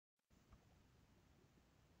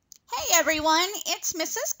everyone, it's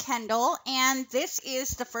Mrs. Kendall, and this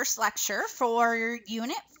is the first lecture for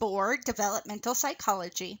Unit 4, Developmental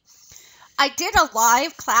Psychology. I did a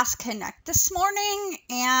live class connect this morning,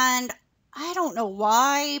 and I don't know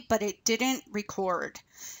why, but it didn't record.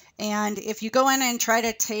 And if you go in and try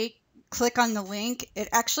to click on the link, it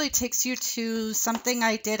actually takes you to something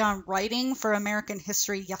I did on writing for American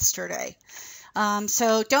history yesterday.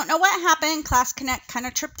 So don't know what happened. Class Connect kind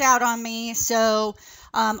of tripped out on me. So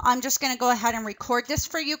I'm just going to go ahead and record this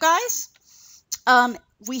for you guys.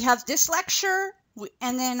 We have this lecture,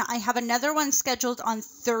 and then I have another one scheduled on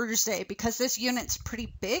Thursday because this unit's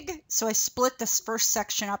pretty big. So I split this first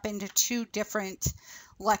section up into two different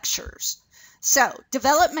lectures. So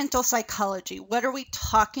developmental psychology, what are we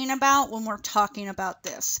talking about when we're talking about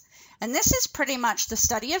this? And this is pretty much the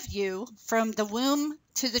study of you from the womb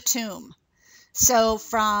to the tomb. So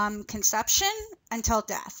from conception until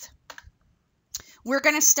death. We're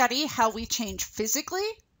going to study how we change physically,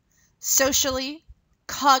 socially,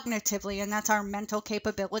 cognitively, and that's our mental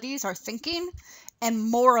capabilities, our thinking, and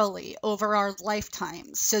morally over our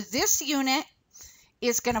lifetimes. So this unit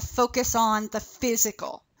is going to focus on the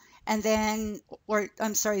physical. And then,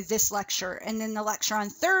 this lecture. And then the lecture on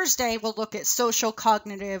Thursday will look at social,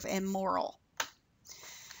 cognitive, and moral.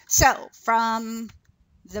 So from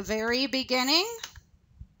the very beginning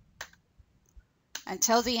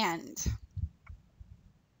until the end.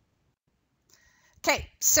 Okay,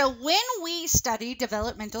 so when we study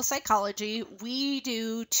developmental psychology, we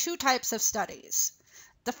do two types of studies.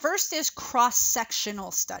 The first is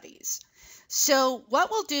cross-sectional studies. So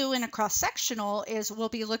what we'll do in a cross-sectional is we'll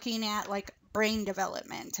be looking at like brain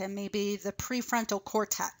development and maybe the prefrontal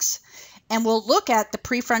cortex. And we'll look at the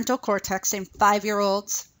prefrontal cortex in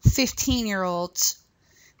 5-year-olds, 15-year-olds,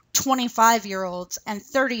 25-year-olds, and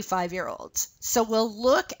 35-year-olds. So we'll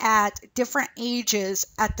look at different ages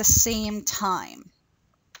at the same time.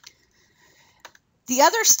 The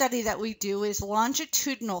other study that we do is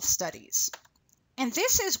longitudinal studies. And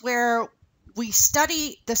this is where we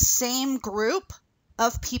study the same group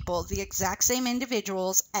of people, the exact same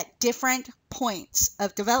individuals at different points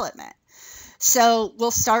of development. So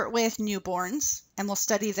we'll start with newborns and we'll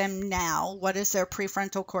study them now. What does their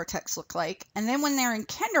prefrontal cortex look like? And then when they're in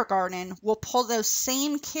kindergarten, we'll pull those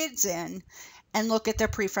same kids in and look at their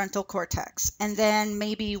prefrontal cortex. And then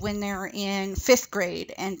maybe when they're in 5th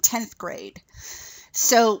grade and 10th grade.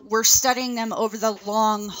 So we're studying them over the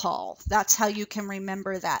long haul. That's how you can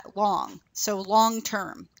remember that, long. So long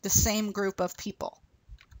term, the same group of people.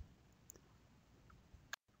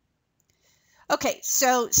 Okay,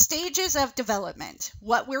 so stages of development,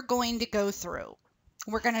 what we're going to go through.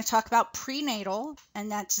 We're going to talk about prenatal,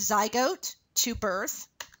 and that's zygote to birth.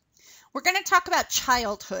 We're going to talk about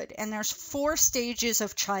childhood, and there's 4 stages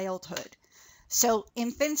of childhood. So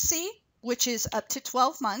infancy, which is up to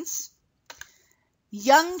 12 months.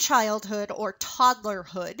 Young childhood or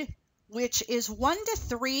toddlerhood, which is 1 to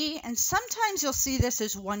 3, and sometimes you'll see this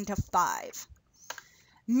as 1 to 5.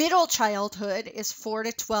 Middle childhood is 4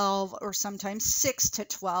 to 12 or sometimes 6 to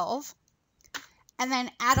 12. And then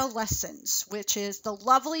adolescence, which is the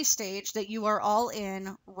lovely stage that you are all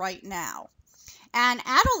in right now. And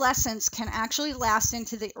adolescence can actually last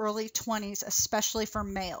into the early 20s, especially for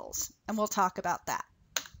males. And we'll talk about that.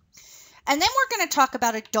 And then we're going to talk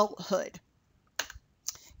about adulthood.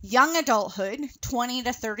 Young adulthood, 20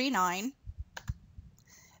 to 39.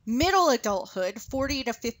 Middle adulthood, 40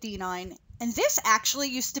 to 59. And this actually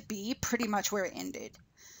used to be pretty much where it ended.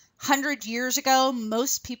 100 years ago,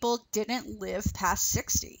 most people didn't live past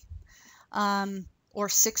 60 or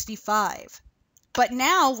 65. But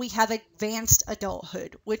now we have advanced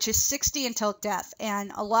adulthood, which is 60 until death.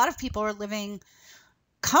 And a lot of people are living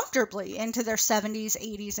comfortably into their 70s,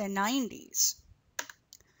 80s, and 90s.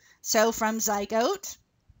 So from zygote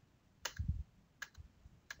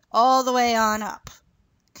all the way on up.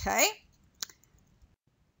 Okay?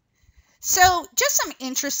 So just some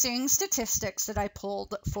interesting statistics that I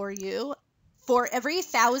pulled for you. For every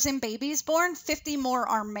 1,000 babies born, 50 more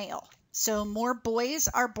are male. So more boys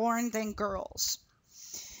are born than girls.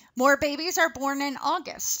 More babies are born in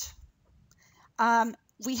August.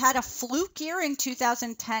 We had a fluke year in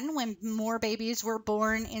 2010 when more babies were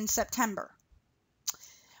born in September.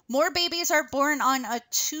 More babies are born on a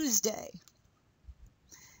Tuesday.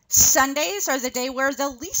 Sundays are the day where the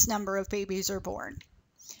least number of babies are born.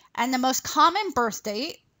 And the most common birth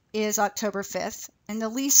date is October 5th, and the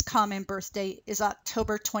least common birth date is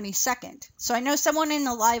October 22nd. So I know someone in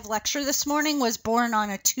the live lecture this morning was born on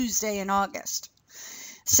a Tuesday in August.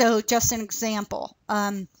 So just an example.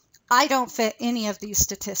 I don't fit any of these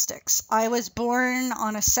statistics. I was born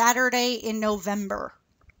on a Saturday in November.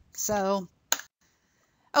 So,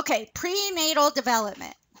 okay, prenatal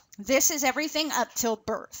development. This is everything up till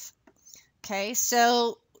birth. Okay,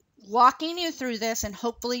 so walking you through this, and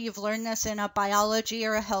hopefully you've learned this in a biology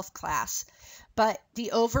or a health class, but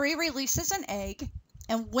the ovary releases an egg,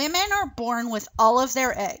 and women are born with all of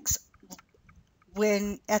their eggs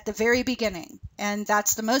when at the very beginning, and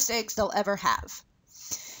that's the most eggs they'll ever have.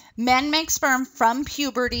 Men make sperm from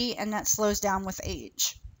puberty, and that slows down with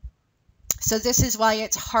age. So this is why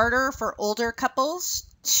it's harder for older couples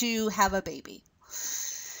to have a baby.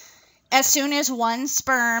 As soon as one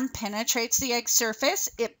sperm penetrates the egg surface,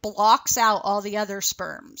 it blocks out all the other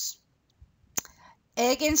sperms.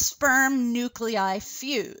 Egg and sperm nuclei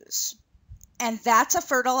fuse, and that's a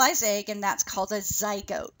fertilized egg, and that's called a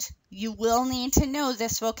zygote. You will need to know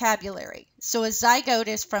this vocabulary. So a zygote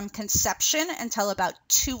is from conception until about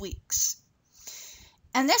 2 weeks.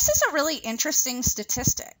 And this is a really interesting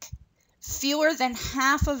statistic. Fewer than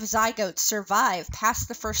half of zygotes survive past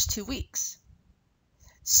the first 2 weeks.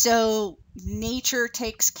 So nature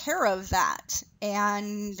takes care of that,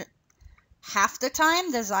 and half the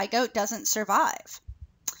time the zygote doesn't survive.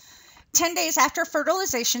 10 days after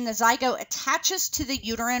fertilization, the zygote attaches to the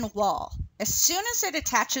uterine wall. As soon as it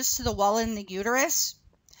attaches to the wall in the uterus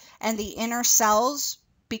and the inner cells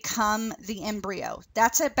become the embryo,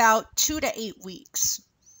 that's about 2 to 8 weeks.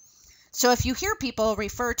 So if you hear people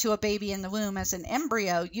refer to a baby in the womb as an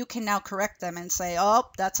embryo, you can now correct them and say, oh,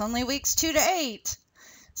 that's only weeks 2 to 8.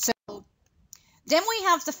 So then we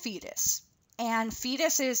have the fetus, and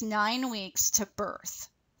fetus is 9 weeks to birth.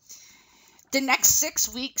 The next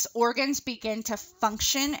 6 weeks, organs begin to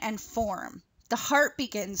function and form. The heart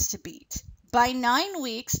begins to beat. By 9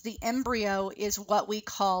 weeks, the embryo is what we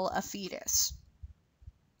call a fetus.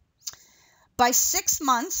 By 6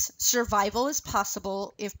 months, survival is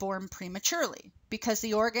possible if born prematurely, because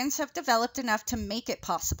the organs have developed enough to make it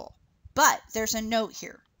possible. But there's a note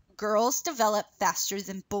here. Girls develop faster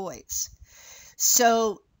than boys.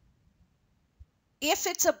 So if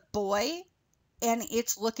it's a boy and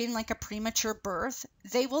it's looking like a premature birth,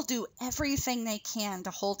 they will do everything they can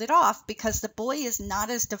to hold it off because the boy is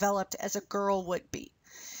not as developed as a girl would be.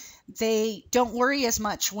 They don't worry as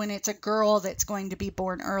much when it's a girl that's going to be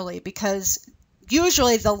born early, because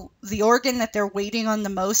usually the organ that they're waiting on the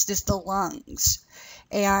most is the lungs.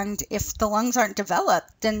 And if the lungs aren't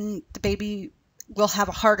developed, then the baby will have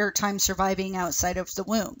a harder time surviving outside of the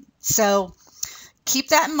womb. So keep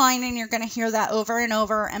that in mind, and you're going to hear that over and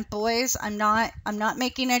over. And boys, I'm not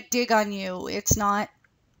making a dig on you. It's not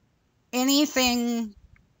anything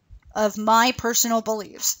of my personal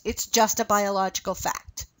beliefs. It's just a biological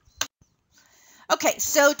fact. Okay,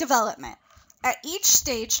 so development. At each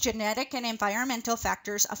stage, genetic and environmental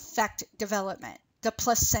factors affect development. The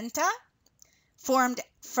placenta, formed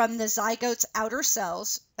from the zygote's outer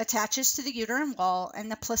cells, attaches to the uterine wall,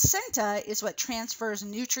 and the placenta is what transfers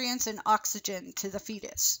nutrients and oxygen to the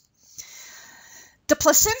fetus. The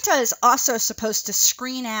placenta is also supposed to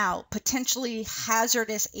screen out potentially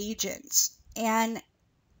hazardous agents, and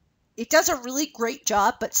it does a really great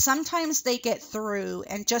job, but sometimes they get through.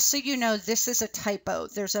 And just so you know, this is a typo.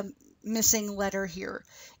 There's a missing letter here.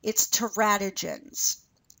 It's teratogens.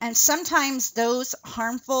 And sometimes those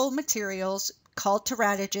harmful materials called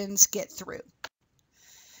teratogens get through.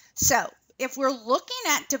 So if we're looking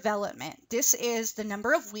at development, this is the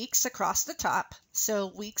number of weeks across the top. So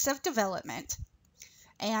weeks of development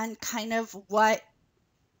and kind of what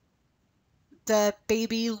the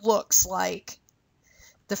baby looks like,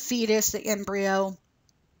 the fetus, the embryo.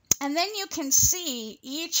 And then you can see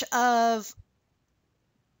each of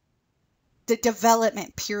the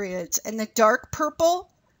development periods, and the dark purple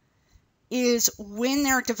is when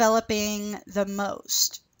they're developing the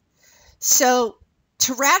most. So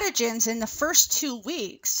teratogens in the first 2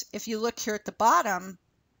 weeks, if you look here at the bottom,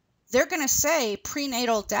 they're going to say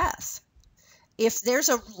prenatal death. If there's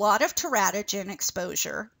a lot of teratogen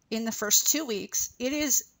exposure in the first 2 weeks, it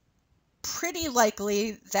is pretty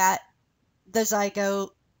likely that the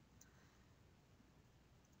zygote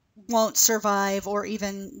won't survive, or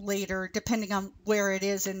even later, depending on where it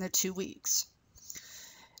is in the 2 weeks.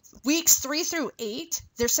 Weeks 3 through 8,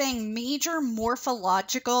 they're saying major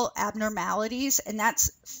morphological abnormalities, and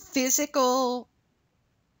that's physical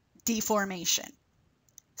deformation.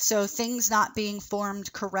 So things not being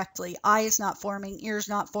formed correctly, eyes not forming, ears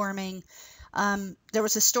not forming. There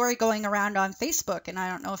was a story going around on Facebook, and I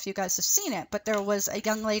don't know if you guys have seen it, but there was a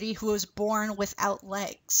young lady who was born without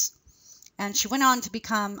legs, and she went on to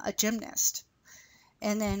become a gymnast,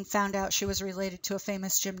 and then found out she was related to a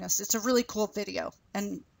famous gymnast. It's a really cool video,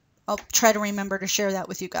 and I'll try to remember to share that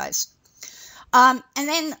with you guys. And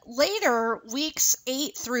then later, weeks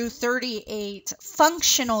 8 through 38,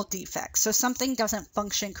 functional defects. So something doesn't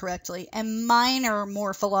function correctly, and minor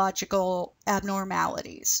morphological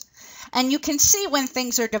abnormalities. And you can see when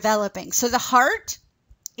things are developing. So the heart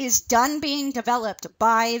is done being developed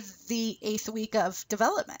by the 8th week of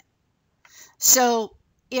development. So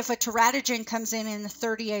if a teratogen comes in the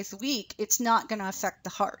 38th week, it's not going to affect the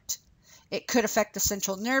heart. It could affect the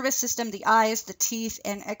central nervous system, the eyes, the teeth,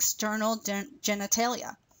 and external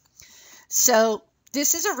genitalia. So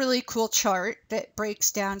this is a really cool chart that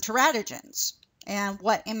breaks down teratogens and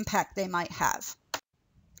what impact they might have.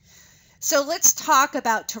 So let's talk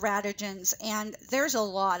about teratogens, and there's a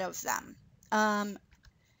lot of them.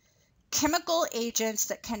 Chemical agents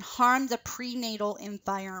that can harm the prenatal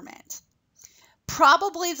environment.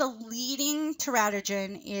 Probably the leading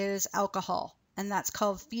teratogen is alcohol, and that's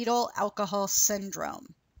called fetal alcohol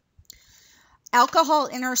syndrome. Alcohol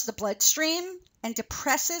enters the bloodstream and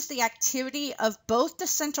depresses the activity of both the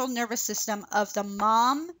central nervous system of the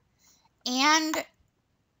mom and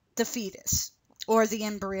the fetus, or the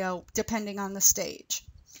embryo, depending on the stage.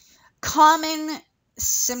 Common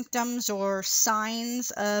symptoms or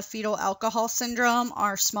signs of fetal alcohol syndrome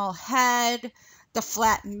are small head, the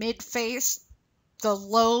flat midface, the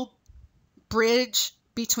low bridge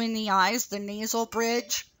between the eyes, the nasal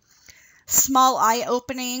bridge, small eye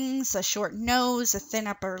openings, a short nose, a thin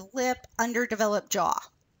upper lip, underdeveloped jaw.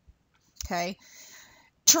 Okay.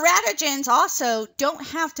 Teratogens also don't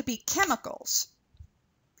have to be chemicals.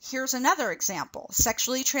 Here's another example.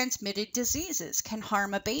 Sexually transmitted diseases can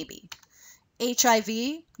harm a baby. HIV,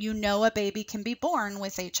 you know a baby can be born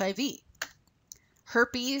with HIV.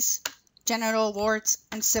 Herpes, genital warts,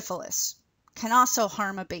 and syphilis can also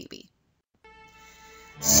harm a baby.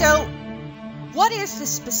 So, what is the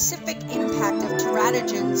specific impact of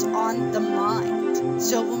teratogens on the mind?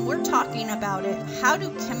 So when we're talking about it, how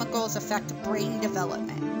do chemicals affect brain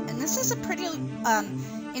development? And this is a pretty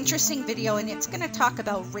interesting video, and it's going to talk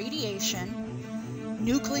about radiation,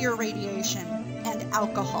 nuclear radiation, and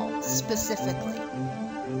alcohol specifically.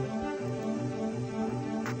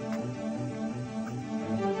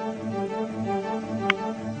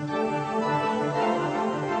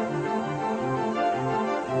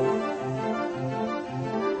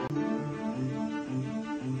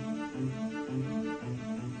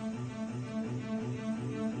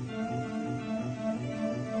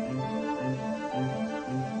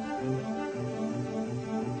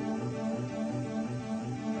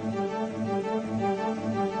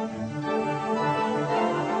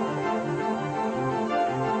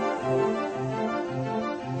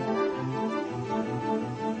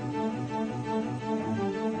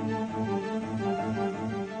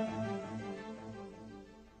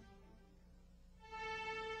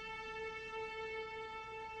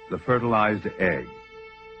 The fertilized egg.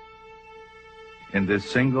 In this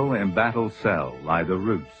single embattled cell lie the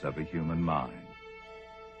roots of a human mind.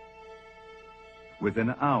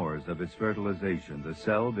 Within hours of its fertilization, the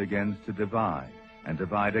cell begins to divide and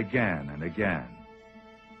divide again and again.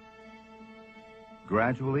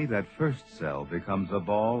 Gradually, that first cell becomes a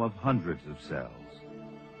ball of hundreds of cells.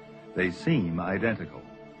 They seem identical,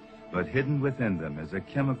 but hidden within them is a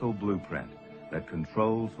chemical blueprint that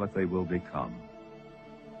controls what they will become.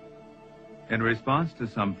 In response to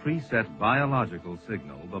some preset biological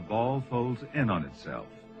signal, the ball folds in on itself.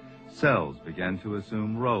 Cells begin to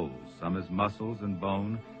assume roles, some as muscles and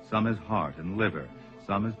bone, some as heart and liver,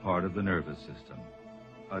 some as part of the nervous system.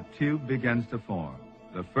 A tube begins to form,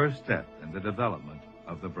 the first step in the development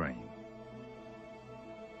of the brain.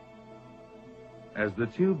 As the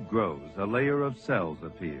tube grows, a layer of cells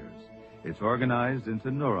appears. It's organized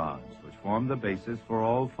into neurons, which form the basis for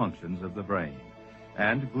all functions of the brain,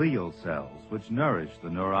 and glial cells, which nourish the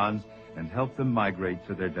neurons and help them migrate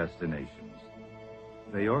to their destinations.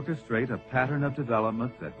 They orchestrate a pattern of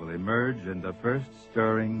development that will emerge in the first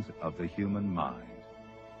stirrings of the human mind.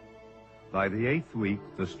 By the 8th week,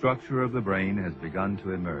 the structure of the brain has begun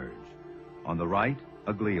to emerge. On the right,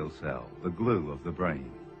 a glial cell, the glue of the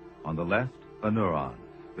brain. On the left, a neuron,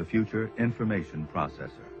 the future information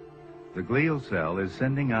processor. The glial cell is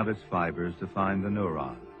sending out its fibers to find the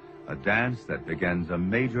neuron, a dance that begins a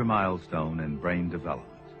major milestone in brain development.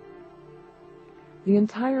 The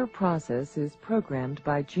entire process is programmed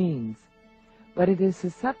by genes, but it is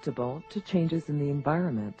susceptible to changes in the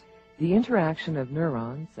environment. The interaction of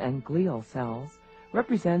neurons and glial cells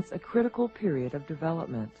represents a critical period of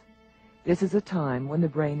development. This is a time when the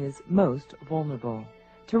brain is most vulnerable.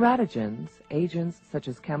 Teratogens, agents such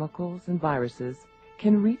as chemicals and viruses,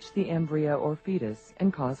 can reach the embryo or fetus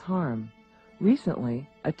and cause harm. Recently,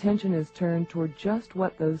 attention is turned toward just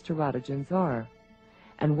what those teratogens are,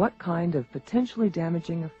 and what kind of potentially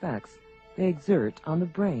damaging effects they exert on the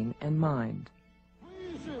brain and mind.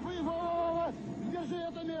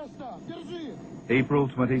 April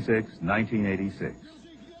 26, 1986.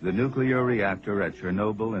 The nuclear reactor at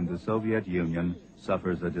Chernobyl in the Soviet Union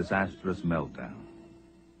suffers a disastrous meltdown.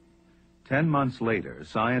 10 months later,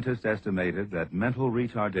 scientists estimated that mental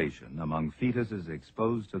retardation among fetuses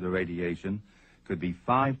exposed to the radiation could be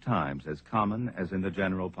 5 times as common as in the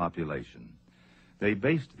general population. They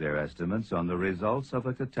based their estimates on the results of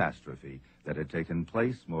a catastrophe that had taken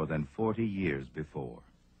place more than 40 years before.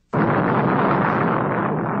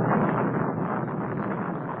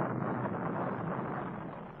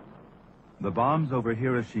 The bombs over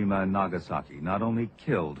Hiroshima and Nagasaki not only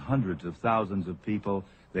killed hundreds of thousands of people,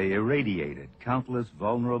 they irradiated countless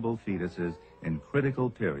vulnerable fetuses in critical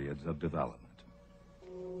periods of development.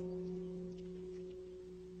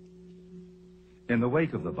 In the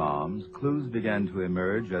wake of the bombs, clues began to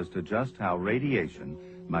emerge as to just how radiation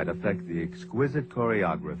might affect the exquisite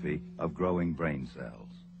choreography of growing brain cells.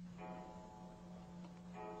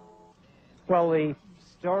 Well, the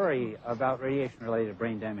story about radiation-related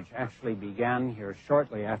brain damage actually began here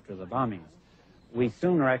shortly after the bombings. We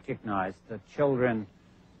soon recognized that children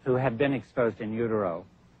who had been exposed in utero,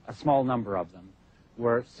 a small number of them,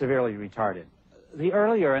 were severely retarded. The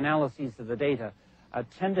earlier analyses of the data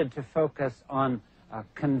tended to focus on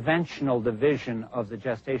conventional division of the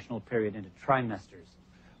gestational period into trimesters.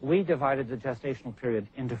 We divided the gestational period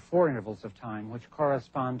into 4 intervals of time, which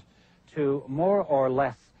correspond to more or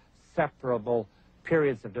less separable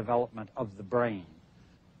periods of development of the brain.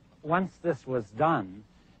 Once this was done,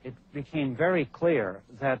 it became very clear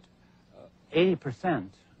that 80%,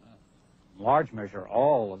 large measure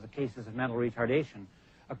all of the cases of mental retardation,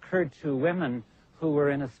 occurred to women who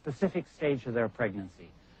were in a specific stage of their pregnancy.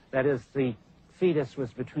 That is, the fetus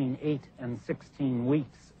was between 8 and 16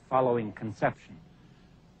 weeks following conception.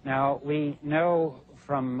 Now, we know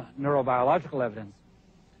from neurobiological evidence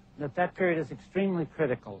that that period is extremely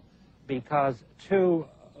critical because 2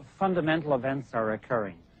 fundamental events are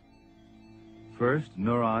occurring. First,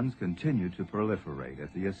 neurons continue to proliferate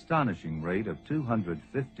at the astonishing rate of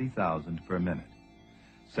 250,000 per minute.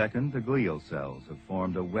 Second, the glial cells have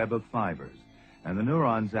formed a web of fibers, and the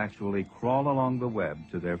neurons actually crawl along the web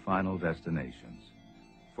to their final destinations.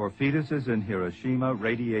 For fetuses in Hiroshima,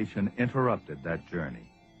 radiation interrupted that journey.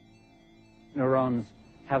 Neurons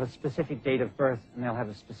have a specific date of birth, and they'll have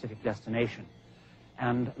a specific destination.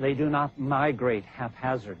 And they do not migrate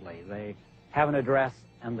haphazardly. They have an address,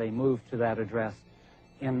 and they move to that address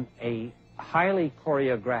in a highly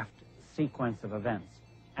choreographed sequence of events.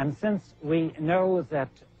 And since we know that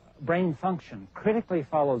brain function critically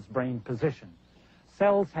follows brain position,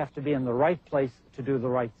 cells have to be in the right place to do the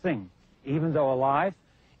right thing. Even though alive,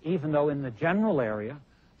 even though in the general area,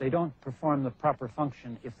 they don't perform the proper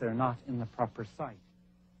function if they're not in the proper site.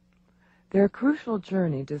 Their crucial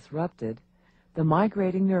journey disrupted, the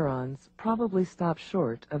migrating neurons probably stop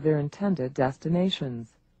short of their intended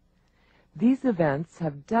destinations. These events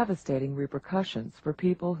have devastating repercussions for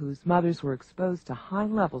people whose mothers were exposed to high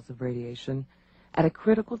levels of radiation at a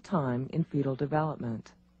critical time in fetal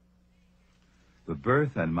development. The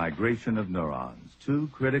birth and migration of neurons, 2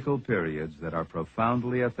 critical periods that are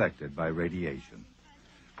profoundly affected by radiation.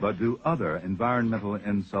 But do other environmental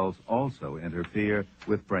insults also interfere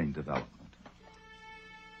with brain development?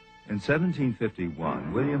 In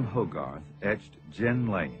 1751, William Hogarth etched Gin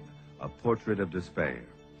Lane, a portrait of despair.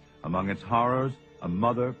 Among its horrors, a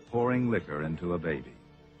mother pouring liquor into a baby.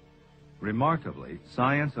 Remarkably,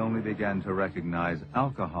 science only began to recognize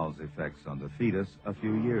alcohol's effects on the fetus a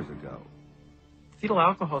few years ago. Fetal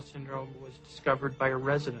alcohol syndrome was discovered by a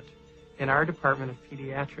resident in our Department of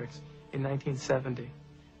Pediatrics in 1970.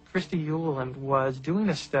 Christy Ueland was doing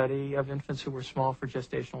a study of infants who were small for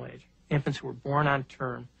gestational age, infants who were born on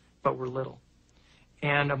term but were little.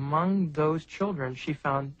 And among those children, she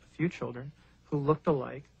found a few children who looked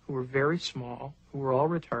alike, who were very small, who were all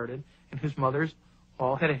retarded, and whose mothers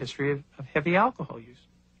all had a history of heavy alcohol use.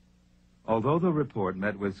 Although the report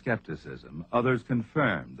met with skepticism, others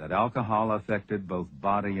confirmed that alcohol affected both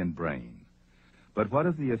body and brain. But what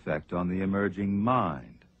of the effect on the emerging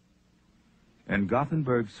mind? In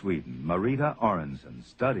Gothenburg, Sweden, Marita Aronson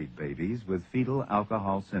studied babies with fetal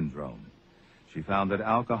alcohol syndrome. She found that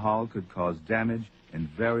alcohol could cause damage in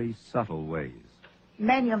very subtle ways.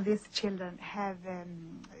 Many of these children have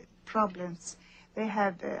problems. They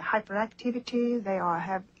have hyperactivity, they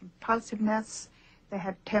have impulsiveness, they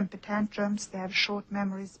have temper tantrums, they have short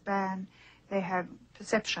memory span, they have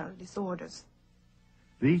perceptual disorders.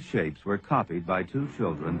 These shapes were copied by two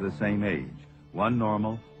children the same age, one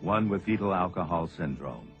normal, one with fetal alcohol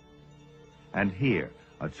syndrome. And here,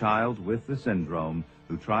 a child with the syndrome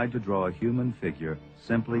who tried to draw a human figure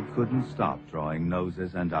simply couldn't stop drawing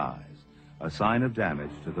noses and eyes, a sign of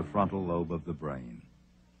damage to the frontal lobe of the brain.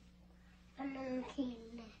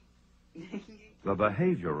 The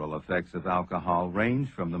behavioral effects of alcohol range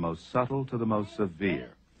from the most subtle to the most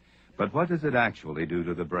severe. But what does it actually do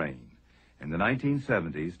to the brain? In the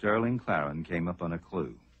 1970s, Sterling Claren came up on a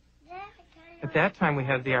clue. At that time, we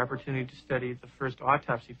had the opportunity to study the first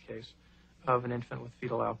autopsy case of an infant with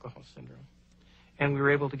fetal alcohol syndrome. And we were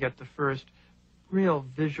able to get the first real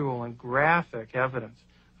visual and graphic evidence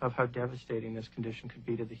of how devastating this condition could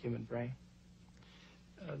be to the human brain.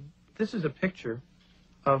 This is a picture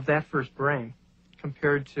of that first brain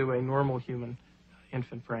compared to a normal human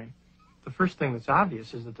infant brain. The first thing that's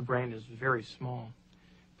obvious is that the brain is very small.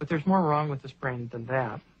 But there's more wrong with this brain than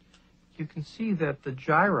that. You can see that the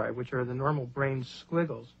gyri, which are the normal brain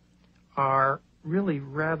squiggles, are really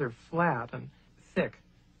rather flat and thick.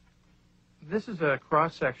 This is a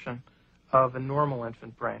cross-section of a normal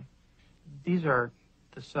infant brain. These are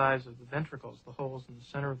the size of the ventricles, the holes in the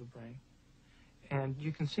center of the brain. And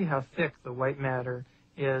you can see how thick the white matter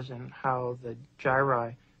is and how the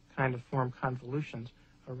gyri kind of form convolutions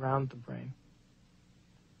around the brain.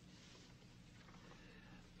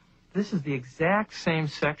 This is the exact same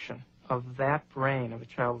section of that brain of a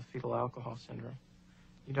child with fetal alcohol syndrome.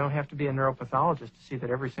 You don't have to be a neuropathologist to see that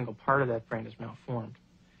every single part of that brain is malformed.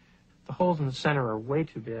 The holes in the center are way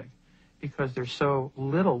too big because there's so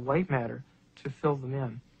little white matter to fill them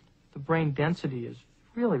in. The brain density is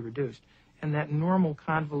really reduced, and that normal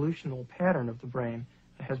convolutional pattern of the brain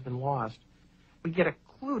has been lost. We get a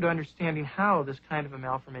clue to understanding how this kind of a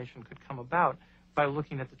malformation could come about by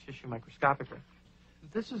looking at the tissue microscopically.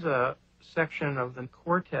 This is a section of the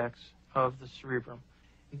cortex of the cerebrum.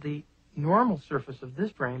 The normal surface of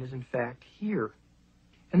this brain is in fact here.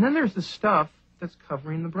 And then there's the stuff that's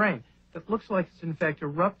covering the brain that looks like it's in fact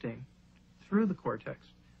erupting through the cortex.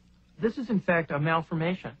 This is in fact a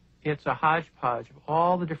malformation. It's a hodgepodge of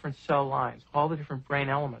all the different cell lines, all the different brain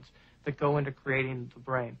elements that go into creating the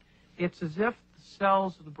brain. It's as if the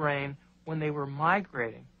cells of the brain, when they were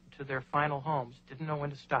migrating to their final homes, didn't know when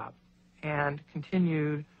to stop and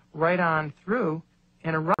continued right on through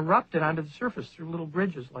and erupted onto the surface through little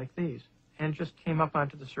bridges like these and just came up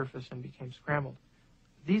onto the surface and became scrambled.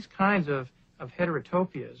 These kinds of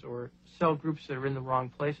heterotopias or cell groups that are in the wrong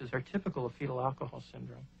places are typical of fetal alcohol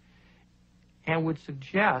syndrome and would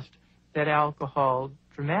suggest that alcohol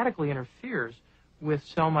dramatically interferes with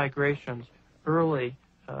cell migrations early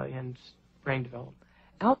in brain development.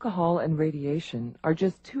 Alcohol and radiation are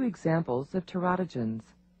just two examples of teratogens.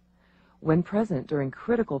 When present during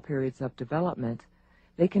critical periods of development,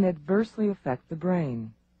 they can adversely affect the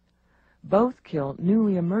brain. Both kill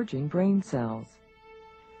newly emerging brain cells.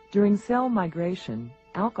 During cell migration,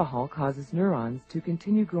 alcohol causes neurons to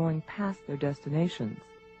continue growing past their destinations.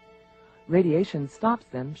 Radiation stops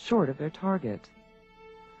them short of their target.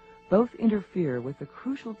 Both interfere with the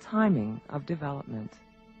crucial timing of development.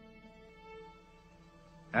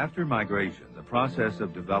 After migration, the process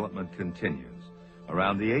of development continues.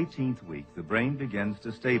 Around the 18th week, the brain begins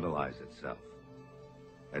to stabilize itself.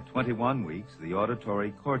 At 21 weeks, the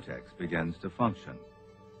auditory cortex begins to function.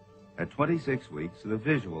 At 26 weeks, the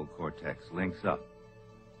visual cortex links up.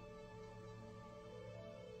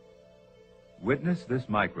 Witness this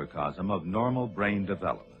microcosm of normal brain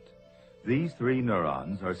development. These three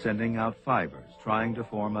neurons are sending out fibers, trying to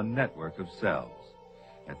form a network of cells.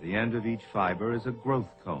 At the end of each fiber is a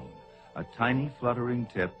growth cone, a tiny fluttering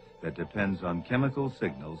tip that depends on chemical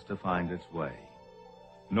signals to find its way.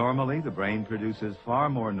 Normally, the brain produces far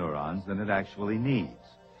more neurons than it actually needs.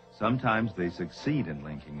 Sometimes they succeed in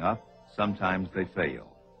linking up, sometimes they fail.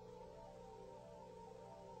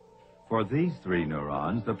 For these three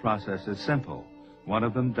neurons, the process is simple. One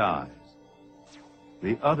of them dies.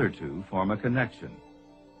 The other two form a connection.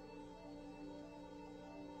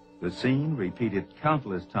 The scene, repeated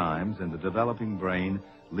countless times in the developing brain,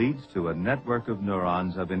 leads to a network of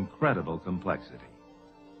neurons of incredible complexity.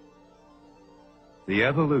 The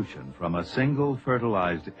evolution from a single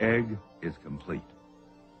fertilized egg is complete.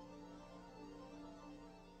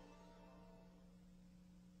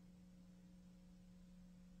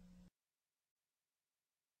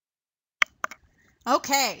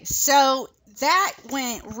 Okay, so that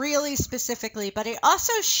went really specifically, but it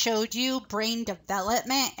also showed you brain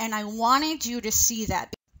development, and I wanted you to see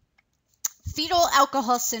that. Fetal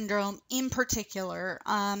alcohol syndrome in particular,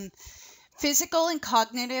 Physical and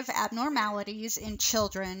cognitive abnormalities in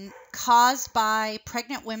children caused by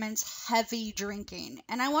pregnant women's heavy drinking.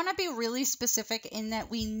 And I want to be really specific in that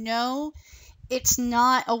we know it's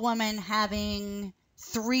not a woman having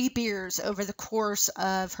 3 beers over the course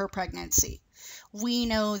of her pregnancy. We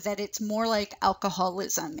know that it's more like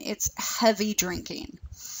alcoholism. It's heavy drinking.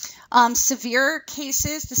 Severe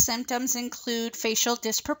cases, the symptoms include facial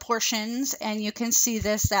disproportions, and you can see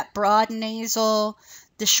this, that broad nasal,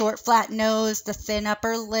 the short flat nose, the thin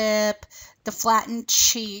upper lip, the flattened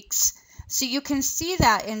cheeks. So you can see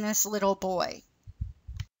that in this little boy.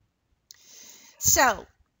 So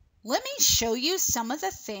let me show you some of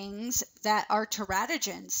the things that are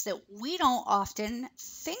teratogens that we don't often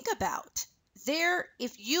think about.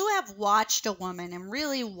 If you have watched a woman and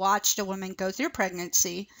really watched a woman go through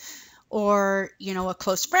pregnancy, or, a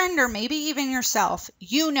close friend, or maybe even yourself,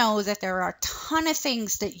 you know that there are a ton of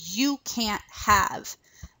things that you can't have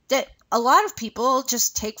that a lot of people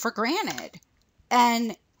just take for granted.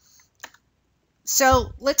 And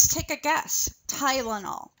so let's take a guess.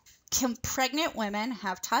 Tylenol. Can pregnant women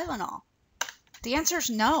have Tylenol? The answer is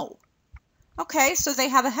no. Okay, so they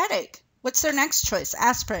have a headache. What's their next choice?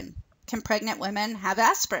 Aspirin. Can pregnant women have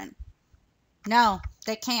aspirin? No,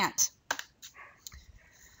 they can't.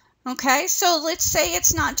 Okay, so let's say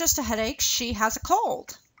it's not just a headache. She has a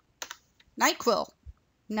cold. NyQuil.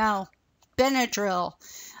 No. Benadryl.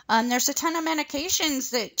 There's a ton of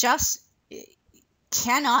medications that just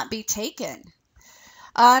cannot be taken.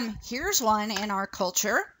 Here's one in our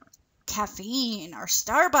culture. Caffeine, our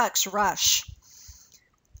Starbucks rush,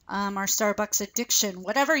 our Starbucks addiction,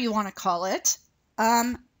 whatever you want to call it.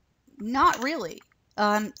 Not really.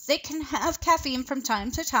 They can have caffeine from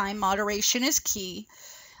time to time. Moderation is key.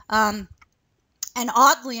 And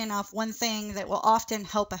oddly enough, one thing that will often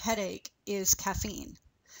help a headache is caffeine.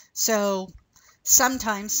 So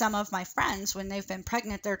sometimes some of my friends, when they've been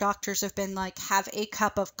pregnant, their doctors have been like, have a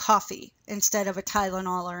cup of coffee instead of a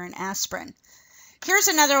Tylenol or an aspirin. Here's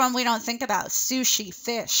another one we don't think about. Sushi,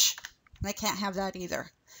 fish. They can't have that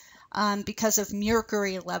either because of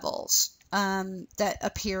mercury levels that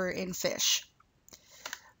appear in fish.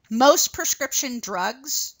 Most prescription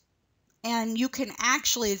drugs, and you can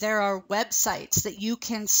actually, there are websites that you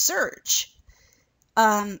can search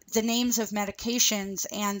the names of medications,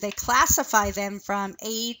 and they classify them from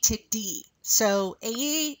A to D. So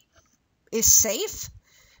A is safe.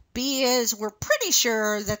 B is we're pretty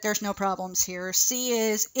sure that there's no problems here. C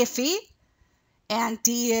is iffy. And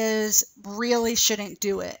D is really shouldn't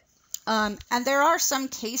do it. And there are some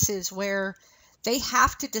cases where they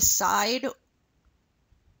have to decide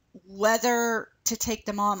whether to take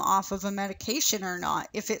the mom off of a medication or not.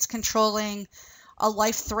 If it's controlling a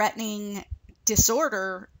life-threatening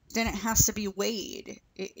disorder, then it has to be weighed.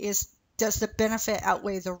 Does the benefit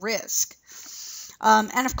outweigh the risk?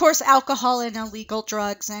 And of course, alcohol and illegal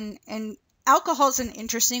drugs. And alcohol is an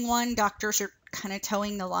interesting one. Doctors are kind of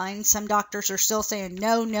towing the line. Some doctors are still saying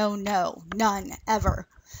no, no, no, none, ever.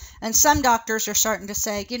 And some doctors are starting to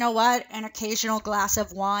say, you know what, an occasional glass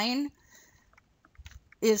of wine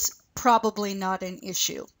is probably not an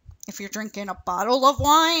issue. If you're drinking a bottle of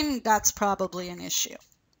wine, that's probably an issue.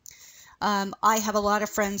 I have a lot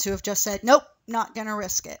of friends who have just said, nope, not going to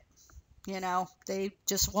risk it. They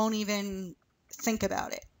just won't even think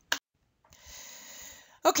about it.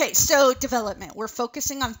 Okay, so development. We're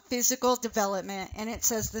focusing on physical development, and it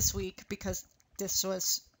says this week because this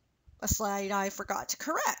was a slide I forgot to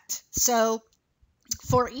correct. So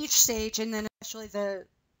for each stage, and then especially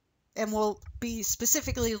and we'll be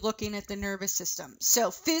specifically looking at the nervous system. So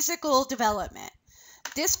physical development.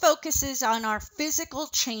 This focuses on our physical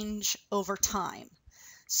change over time.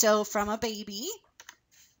 So from a baby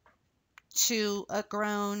to a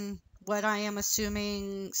grown, what I am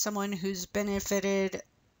assuming someone who's benefited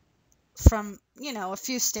from, a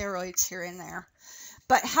few steroids here and there,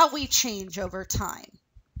 but how we change over time.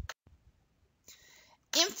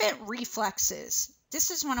 Infant reflexes.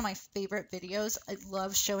 This is one of my favorite videos. I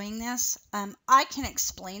love showing this. I can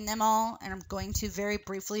explain them all, and I'm going to very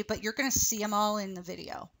briefly, but you're going to see them all in the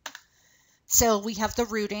video. So we have the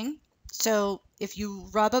rooting. So if you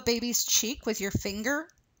rub a baby's cheek with your finger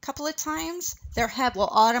a couple of times, their head will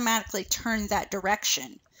automatically turn that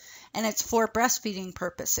direction, and it's for breastfeeding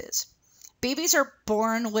purposes. Babies are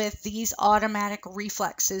born with these automatic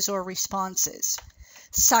reflexes or responses.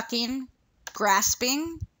 Sucking,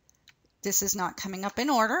 grasping. This is not coming up in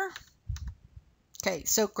order. Okay,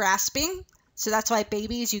 so grasping. So that's why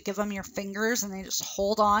babies, you give them your fingers and they just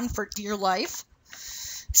hold on for dear life.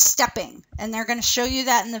 Stepping, and they're going to show you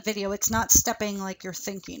that in the video. It's not stepping like you're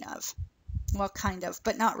thinking of. Well, kind of,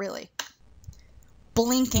 but not really.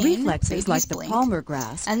 blinking, Reflexes like the blink. palmar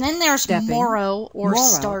grasp, And then there's stepping, Moro or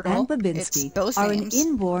startle. and It's Babinski both are names. an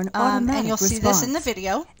inborn automatic And you'll response. see this in the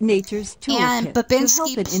video. Nature's And toolkit to help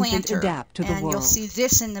Babinski an infant planter. adapt to the And world. you'll see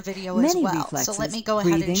this in the video as Many well. reflexes, So let me go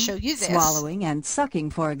ahead breathing, and show you this. swallowing, and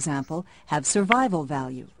sucking, for example, have survival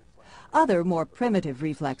value. Other more primitive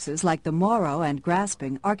reflexes like the Moro and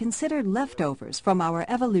grasping are considered leftovers from our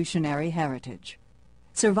evolutionary heritage.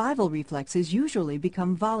 Survival reflexes usually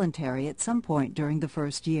become voluntary at some point during the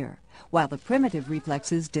first year, while the primitive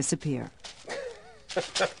reflexes disappear.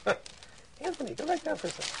 Anthony, go back down for a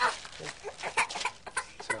second.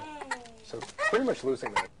 So pretty much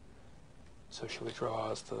losing that. So she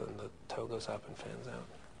withdraws, and the toe goes up and fans out,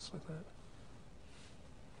 just like that.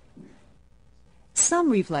 Some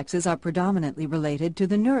reflexes are predominantly related to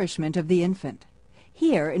the nourishment of the infant.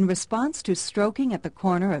 Here, in response to stroking at the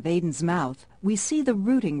corner of Aiden's mouth, we see the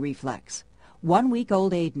rooting reflex.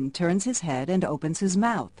 1-week-old Aiden turns his head and opens his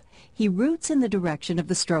mouth. He roots in the direction of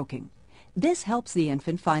the stroking. This helps the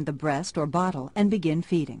infant find the breast or bottle and begin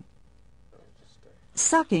feeding.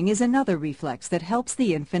 Sucking is another reflex that helps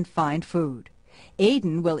the infant find food.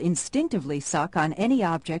 Aiden will instinctively suck on any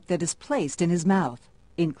object that is placed in his mouth,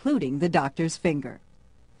 including the doctor's finger.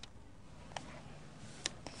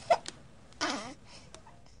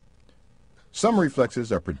 Some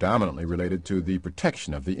reflexes are predominantly related to the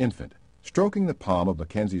protection of the infant. Stroking the palm of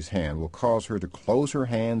Mackenzie's hand will cause her to close her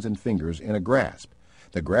hands and fingers in a grasp.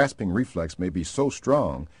 The grasping reflex may be so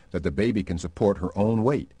strong that the baby can support her own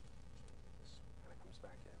weight.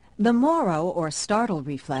 The Moro or startle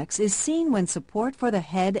reflex is seen when support for the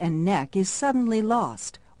head and neck is suddenly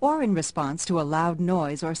lost, or in response to a loud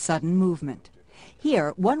noise or sudden movement.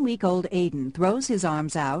 Here, 1-week-old Aiden throws his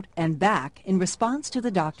arms out and back in response to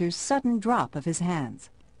the doctor's sudden drop of his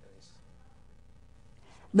hands.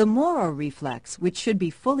 The Moro reflex, which should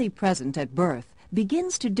be fully present at birth,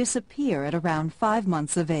 begins to disappear at around 5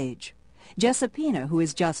 months of age. Jessipina, who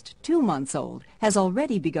is just 2 months old, has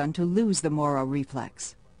already begun to lose the Moro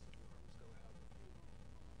reflex.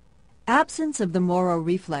 Absence of the Moro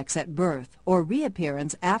reflex at birth or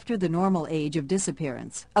reappearance after the normal age of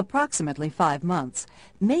disappearance, approximately 5 months,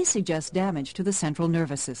 may suggest damage to the central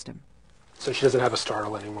nervous system. So she doesn't have a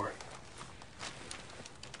startle anymore.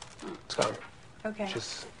 It's gone. Okay.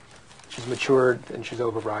 She's matured and she's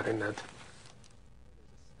overriding that.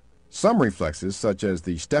 Some reflexes, such as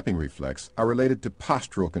the stepping reflex, are related to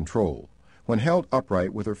postural control. When held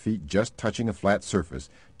upright with her feet just touching a flat surface,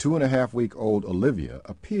 2.5-week-old Olivia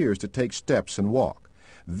appears to take steps and walk.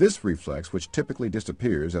 This reflex, which typically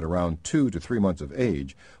disappears at around 2 to 3 months of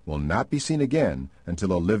age, will not be seen again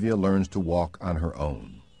until Olivia learns to walk on her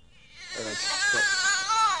own.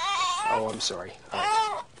 Oh, I'm sorry. All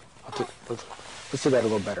right. Let's do that a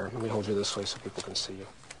little better. Let me hold you this way so people can see you.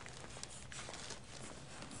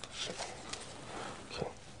 Okay.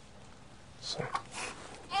 So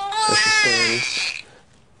she stands,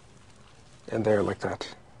 and there like that.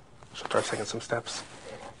 She'll start taking some steps.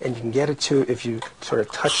 And you can get it to, if you sort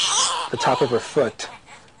of touch the top of her foot,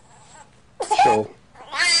 she'll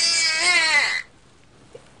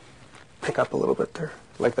pick up a little bit there,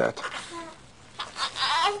 like that.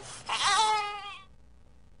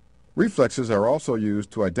 Reflexes are also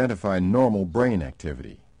used to identify normal brain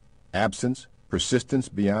activity. Absence, persistence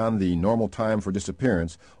beyond the normal time for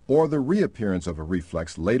disappearance, or the reappearance of a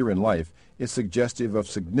reflex later in life is suggestive of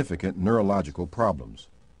significant neurological problems.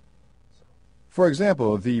 For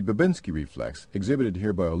example, the Babinski reflex, exhibited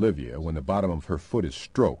here by Olivia when the bottom of her foot is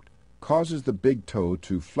stroked, causes the big toe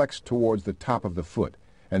to flex towards the top of the foot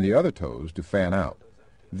and the other toes to fan out.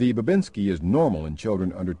 The Babinski is normal in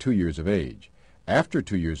children under 2 years of age. After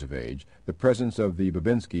 2 years of age, the presence of the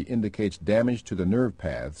Babinski indicates damage to the nerve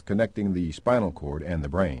paths connecting the spinal cord and the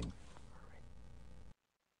brain.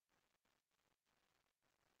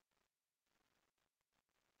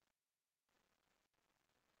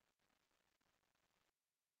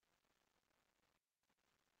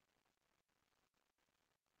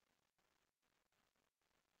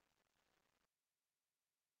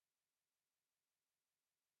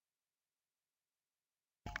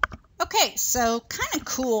 Okay, so kind of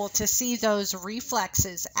cool to see those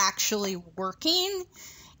reflexes actually working.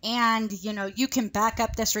 And, you know, you can back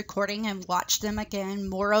up this recording and watch them again.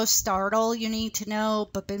 Moro startle, you need to know.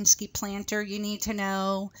 Babinski planter, you need to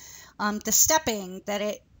know. The stepping,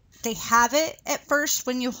 they have it at first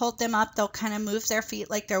when you hold them up. They'll kind of move their feet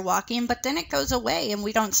like they're walking, but then it goes away and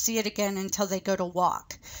we don't see it again until they go to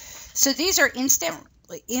walk. So these are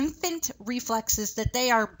infant reflexes that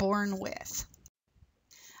they are born with.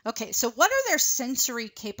 Okay, so what are their sensory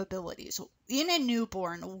capabilities? In a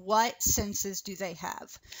newborn, what senses do they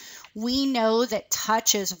have? We know that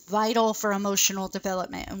touch is vital for emotional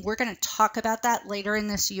development, and we're going to talk about that later in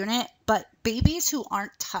this unit. But babies who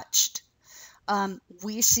aren't touched,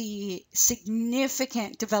 we see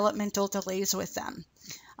significant developmental delays with them,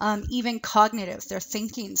 even cognitive, their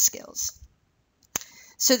thinking skills.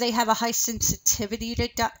 So they have a high sensitivity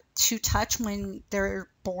to touch when they're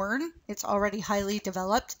born. It's already highly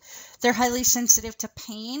developed. They're highly sensitive to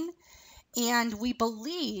pain. And we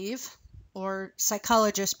believe, or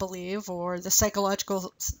psychologists believe, or the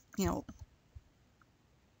psychological,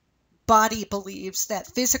 body believes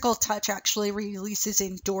that physical touch actually releases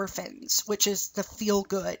endorphins, which is the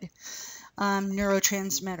feel-good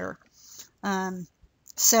neurotransmitter.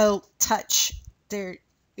 So touch there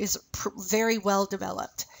is very well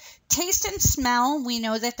developed. Taste and smell, we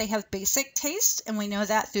know that they have basic taste, and we know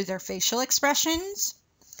that through their facial expressions.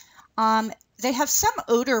 They have some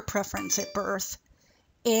odor preference at birth,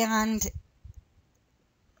 and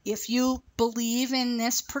if you believe in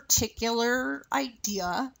this particular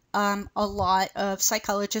idea, a lot of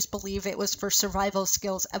psychologists believe it was for survival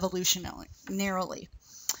skills evolutionarily.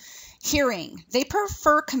 Hearing, they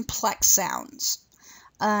prefer complex sounds,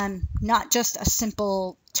 not just a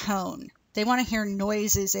simple tone. They want to hear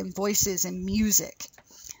noises and voices and music.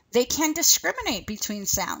 They can discriminate between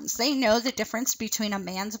sounds. They know the difference between a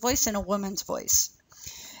man's voice and a woman's voice.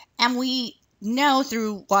 And we know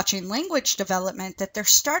through watching language development that they're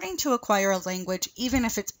starting to acquire a language, even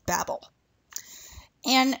if it's babble.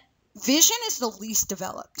 And vision is the least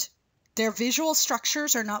developed. Their visual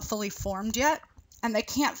structures are not fully formed yet, and they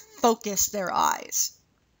can't focus their eyes.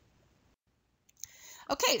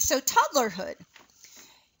 Okay, so toddlerhood.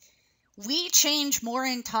 We change more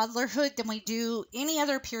in toddlerhood than we do any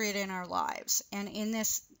other period in our lives. And in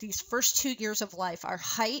these first 2 years of life, our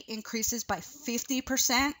height increases by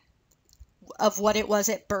 50% of what it was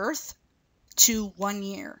at birth to 1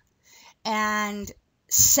 year, and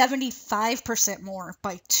 75% more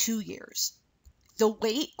by 2 years. The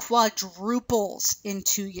weight quadruples in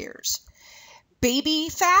 2 years. Baby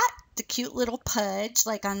fat, the cute little pudge,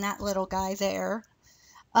 like on that little guy there,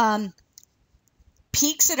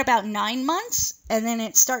 peaks at about 9 months, and then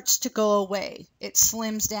it starts to go away. It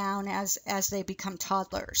slims down as they become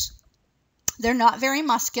toddlers. They're not very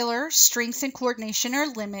muscular. Strength and coordination are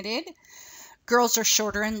limited. Girls are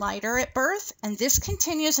shorter and lighter at birth, and this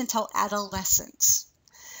continues until adolescence.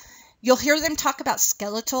 You'll hear them talk about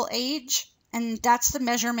skeletal age, and that's the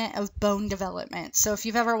measurement of bone development. So if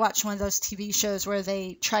you've ever watched one of those TV shows where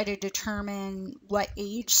they try to determine what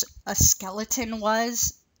age a skeleton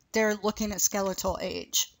was, they're looking at skeletal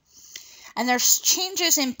age. And there's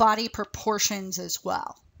changes in body proportions as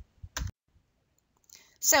well.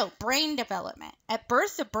 So, brain development. At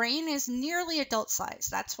birth, the brain is nearly adult size.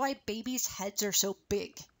 That's why babies' heads are so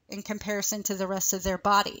big in comparison to the rest of their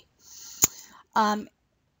body.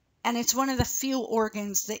 And it's one of the few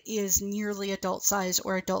organs that is nearly adult size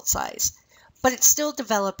or adult size. But it's still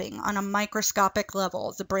developing on a microscopic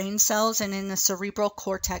level, the brain cells and in the cerebral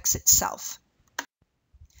cortex itself.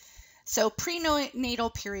 So prenatal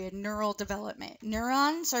period, neural development.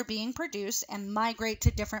 Neurons are being produced and migrate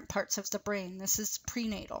to different parts of the brain. This is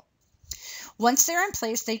prenatal. Once they're in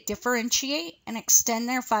place, they differentiate and extend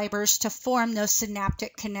their fibers to form those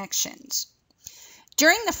synaptic connections.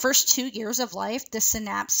 During the first 2 years of life, the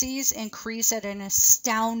synapses increase at an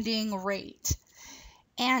astounding rate.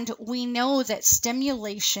 And we know that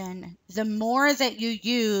stimulation, the more that you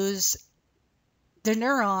use the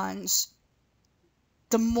neurons,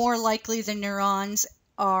 the more likely the neurons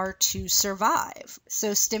are to survive.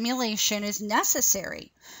 So stimulation is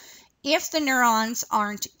necessary. If the neurons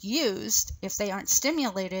aren't used, if they aren't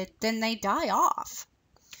stimulated, then they die off.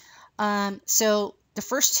 So the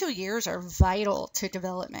first 2 years are vital to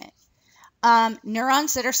development.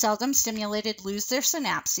 Neurons that are seldom stimulated lose their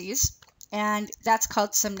synapses, and that's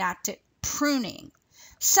called synaptic pruning.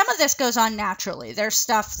 Some of this goes on naturally. There's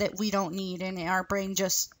stuff that we don't need, and our brain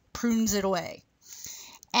just prunes it away.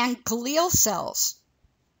 And glial cells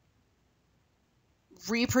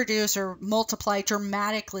reproduce or multiply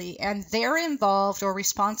dramatically, and they're involved or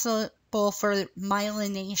responsible for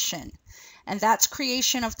myelination, and that's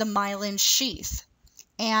creation of the myelin sheath.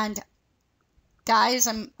 And guys,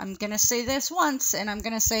 I'm going to say this once, and I'm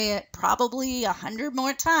going to say it probably 100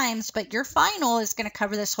 more times, but your final is going to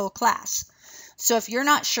cover this whole class. So if you're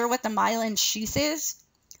not sure what the myelin sheath is,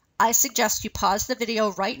 I suggest you pause the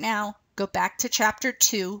video right now, go back to Chapter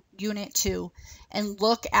 2, Unit 2, and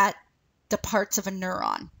look at the parts of a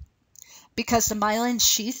neuron, because the myelin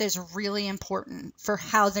sheath is really important for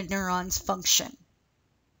how the neurons function.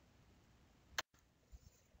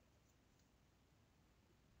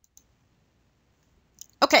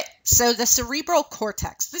 So the cerebral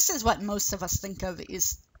cortex, this is what most of us think of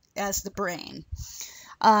as the brain.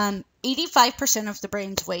 85% of the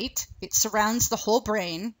brain's weight. It surrounds the whole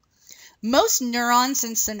brain. Most neurons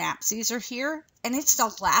and synapses are here, and it's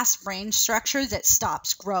the last brain structure that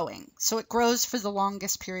stops growing. So it grows for the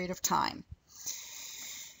longest period of time.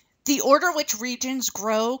 The order which regions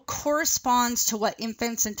grow corresponds to what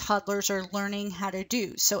infants and toddlers are learning how to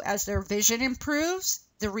do. So as their vision improves,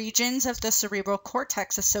 the regions of the cerebral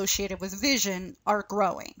cortex associated with vision are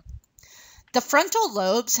growing. The frontal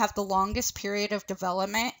lobes have the longest period of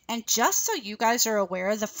development, and just so you guys are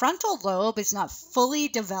aware, the frontal lobe is not fully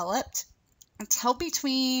developed until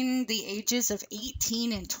between the ages of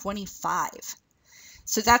 18 and 25.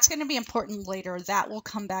 So that's going to be important later. That will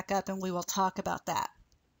come back up and we will talk about that.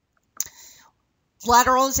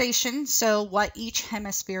 Lateralization, so what each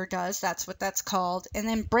hemisphere does, that's what that's called. And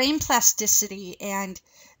then brain plasticity, and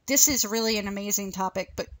this is really an amazing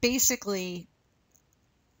topic, but basically,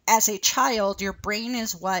 as a child, your brain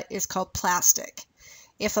is what is called plastic.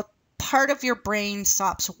 If a part of your brain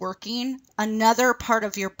stops working, another part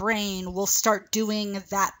of your brain will start doing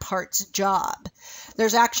that part's job.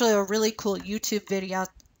 There's actually a really cool YouTube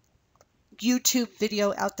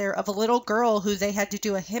video out there of a little girl who they had to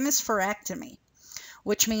do a hemispherectomy,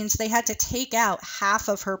 which means they had to take out half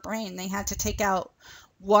of her brain. They had to take out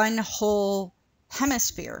one whole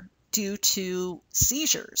hemisphere due to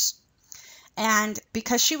seizures. And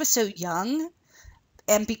because she was so young,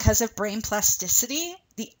 and because of brain plasticity,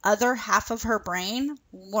 the other half of her brain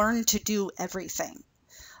learned to do everything.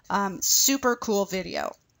 Super cool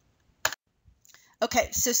video. Okay,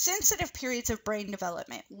 so sensitive periods of brain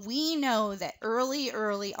development. We know that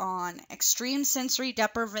early on, extreme sensory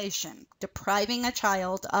deprivation, depriving a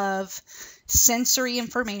child of sensory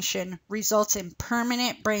information, results in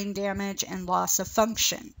permanent brain damage and loss of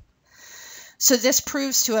function. So this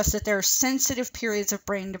proves to us that there are sensitive periods of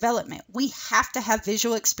brain development. We have to have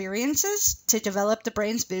visual experiences to develop the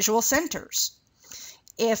brain's visual centers.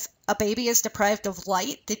 If a baby is deprived of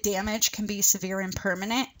light, the damage can be severe and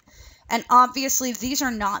permanent. And obviously, these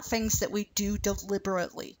are not things that we do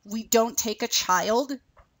deliberately. We don't take a child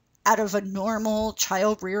out of a normal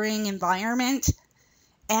child rearing environment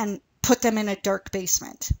and put them in a dark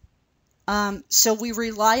basement. So we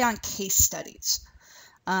rely on case studies.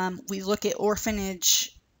 We look at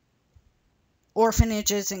orphanages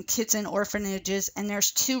and kids in orphanages, and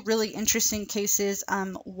there's two really interesting cases.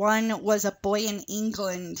 One was a boy in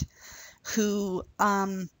England who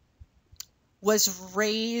was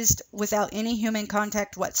raised without any human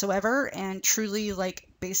contact whatsoever and truly,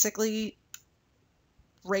 basically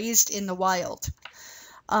raised in the wild.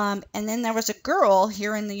 And then there was a girl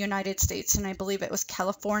here in the United States, and I believe it was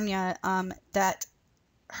California, that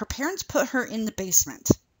her parents put her in the basement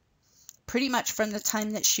pretty much from the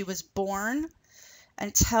time that she was born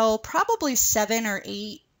until probably 7 or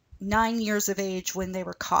 8, 9 years of age when they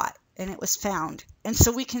were caught and it was found. And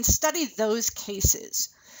so we can study those cases,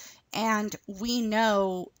 and we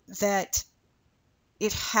know that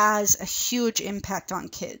it has a huge impact on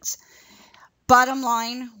kids. Bottom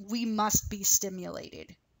line, we must be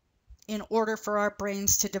stimulated in order for our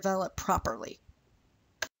brains to develop properly.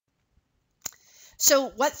 So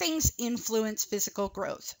what things influence physical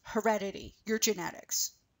growth? Heredity, your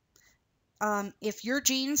genetics. If your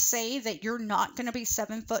genes say that you're not going to be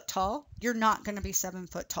 7 foot tall, you're not going to be 7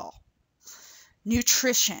 foot tall.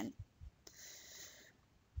 Nutrition.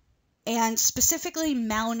 And specifically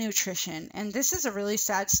malnutrition. And this is a really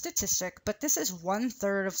sad statistic, but this is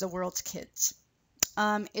 1/3 of the world's kids.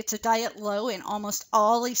 It's a diet low in almost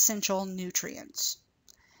all essential nutrients.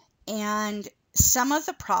 And some of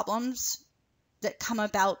the problems that come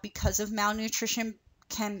about because of malnutrition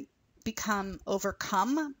can become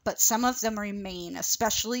overcome, but some of them remain,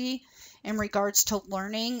 especially in regards to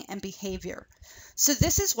learning and behavior. So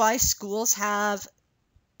this is why schools have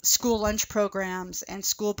school lunch programs and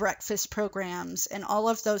school breakfast programs and all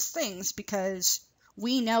of those things, because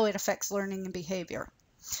we know it affects learning and behavior.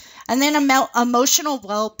 And then emotional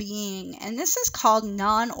well-being, and this is called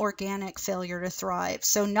non-organic failure to thrive.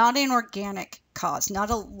 So not an organic cause,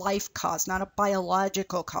 not a life cause, not a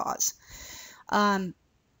biological cause.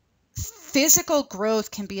 Physical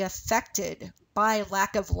growth can be affected by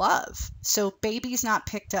lack of love. So babies not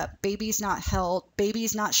picked up, babies not held,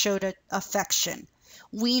 babies not showed affection.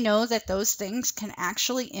 We know that those things can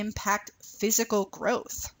actually impact physical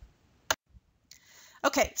growth.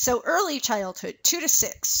 Okay, so early childhood, 2 to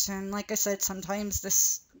 6. And like I said, sometimes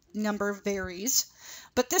this number varies.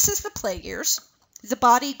 But this is the play years. The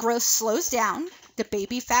body growth slows down. The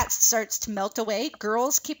baby fat starts to melt away.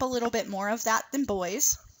 Girls keep a little bit more of that than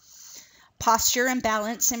boys. Posture and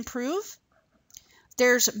balance improve.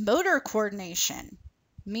 There's motor coordination,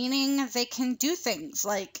 meaning they can do things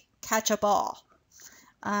like catch a ball.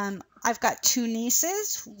 I've got two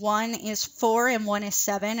nieces. One is 4 and one is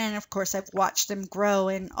 7. And of course, I've watched them grow,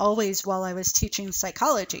 and always while I was teaching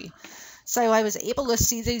psychology. So I was able to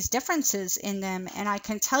see these differences in them. And I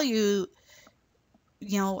can tell you,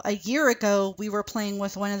 a year ago, we were playing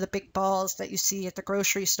with one of the big balls that you see at the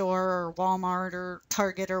grocery store or Walmart or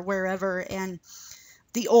Target or wherever. And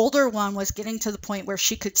the older one was getting to the point where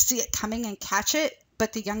she could see it coming and catch it.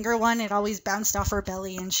 But the younger one, it always bounced off her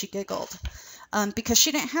belly and she giggled. Because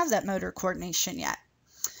she didn't have that motor coordination yet.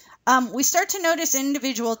 We start to notice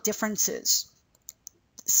individual differences,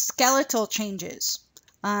 skeletal changes,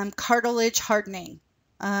 cartilage hardening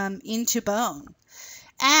into bone,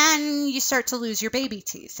 and you start to lose your baby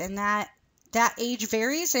teeth, and that age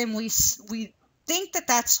varies, and we think that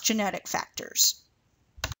that's genetic factors.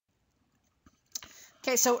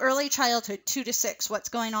 Okay, so early childhood, 2 to 6, what's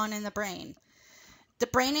going on in the brain? The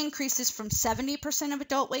brain increases from 70% of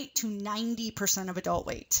adult weight to 90% of adult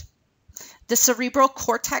weight. The cerebral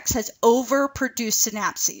cortex has overproduced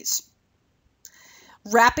synapses.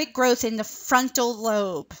 Rapid growth in the frontal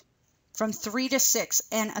lobe from 3 to 6,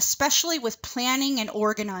 and especially with planning and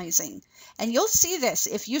organizing. And you'll see this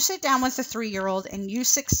if you sit down with a 3-year-old and you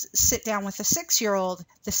sit down with a 6-year-old.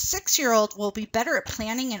 The 6-year-old will be better at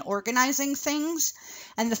planning and organizing things,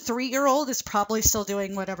 and the 3-year-old is probably still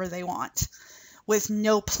doing whatever they want, with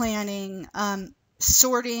no planning,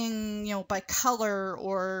 sorting, by color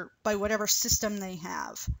or by whatever system they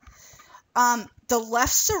have. The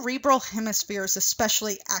left cerebral hemisphere is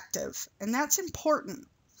especially active, and that's important.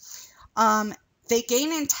 They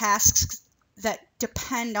gain in tasks that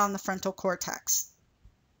depend on the frontal cortex,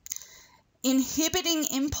 inhibiting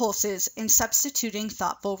impulses and substituting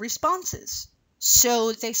thoughtful responses.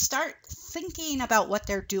 So they start thinking about what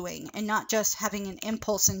they're doing and not just having an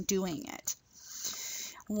impulse and doing it.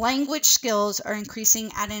 Language skills are increasing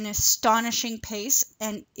at an astonishing pace,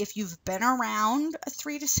 and if you've been around a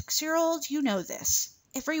 3 to 6-year-old, you know this.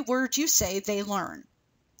 Every word you say, they learn,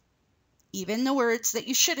 even the words that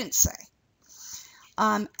you shouldn't say.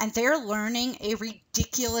 And they're learning a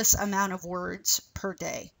ridiculous amount of words per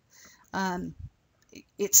day.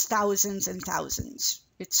 It's thousands and thousands.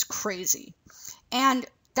 It's crazy. And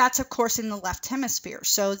that's, of course, in the left hemisphere.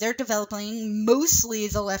 So they're developing mostly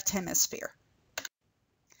the left hemisphere.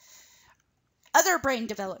 Other brain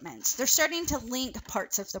developments, they're starting to link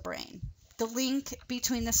parts of the brain. The link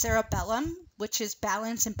between the cerebellum, which is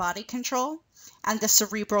balance and body control, and the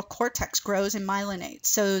cerebral cortex grows and myelinates.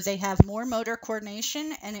 So they have more motor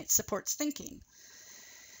coordination and it supports thinking.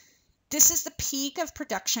 This is the peak of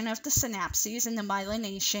production of the synapses and the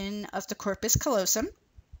myelination of the corpus callosum.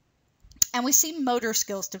 And we see motor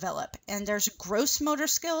skills develop, and there's gross motor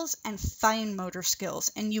skills and fine motor skills,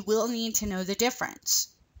 and you will need to know the difference.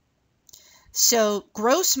 So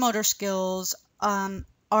gross motor skills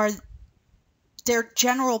are their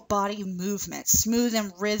general body movements, smooth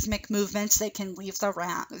and rhythmic movements. They can leave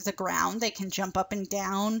the ground. They can jump up and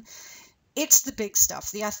down. It's the big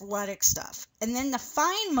stuff, the athletic stuff. And then the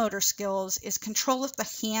fine motor skills is control of the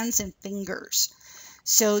hands and fingers.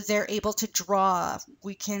 So they're able to draw.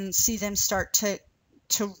 We can see them start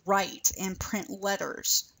to write and print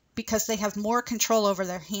letters because they have more control over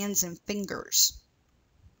their hands and fingers.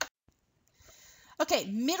 Okay,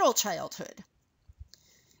 middle childhood.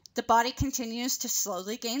 The body continues to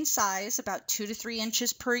slowly gain size, about 2 to 3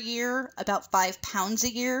 inches per year, about 5 pounds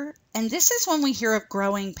a year. And this is when we hear of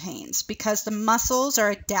growing pains because the muscles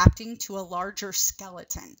are adapting to a larger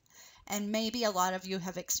skeleton. And maybe a lot of you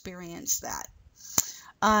have experienced that.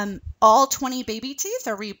 All 20 baby teeth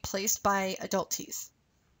are replaced by adult teeth.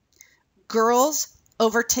 Girls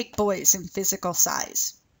overtake boys in physical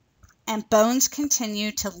size. And bones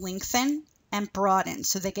continue to lengthen and broaden,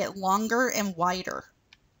 so they get longer and wider.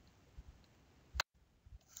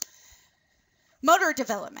 Motor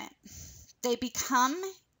development. They become,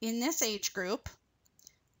 in this age group,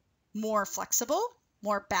 more flexible,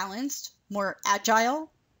 more balanced, more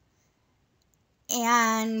agile,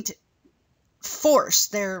 and force,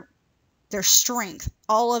 their strength.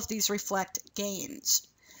 All of these reflect gains.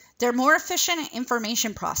 They're more efficient at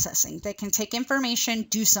information processing. They can take information,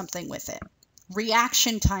 do something with it.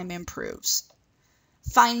 Reaction time improves.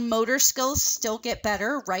 Fine motor skills still get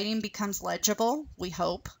better. Writing becomes legible, we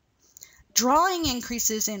hope. Drawing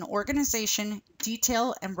increases in organization,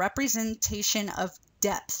 detail, and representation of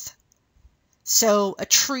depth. So a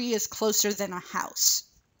tree is closer than a house.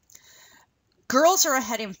 Girls are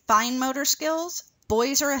ahead in fine motor skills.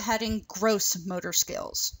 Boys are ahead in gross motor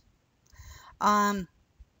skills.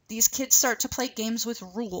 these kids start to play games with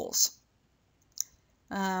rules.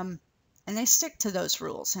 And they stick to those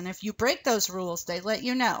rules. And if you break those rules, they let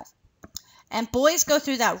you know. And boys go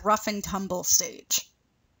through that rough and tumble stage.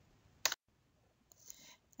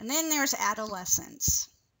 And then there's adolescence.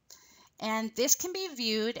 And this can be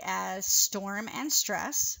viewed as storm and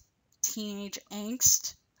stress, teenage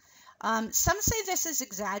angst. Some say this is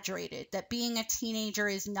exaggerated, that being a teenager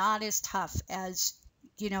is not as tough as,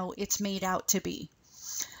 it's made out to be.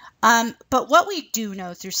 But what we do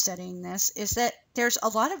know through studying this is that there's a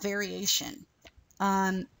lot of variation.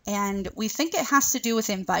 And we think it has to do with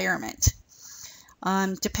environment.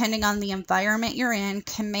 Depending on the environment you're in,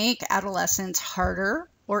 can make adolescence harder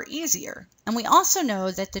or easier. And we also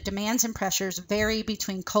know that the demands and pressures vary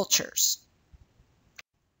between cultures.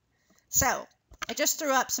 So, I just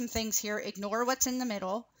threw up some things here. Ignore what's in the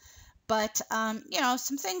middle. But,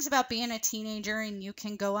 some things about being a teenager, and you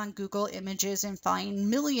can go on Google Images and find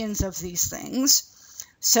millions of these things.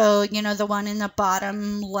 So, the one in the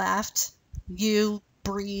bottom left, you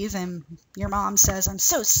breathe and your mom says, "I'm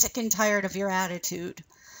so sick and tired of your attitude."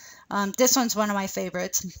 This one's one of my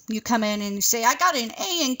favorites. You come in and you say, "I got an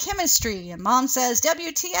A in chemistry," and mom says,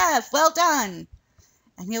 "WTF, well done."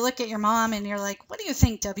 And you look at your mom and you're like, "What do you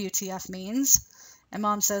think WTF means?" And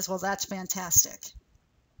mom says, "Well, that's fantastic."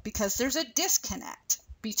 Because there's a disconnect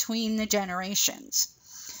between the generations.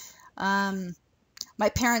 My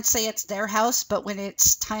parents say it's their house, but when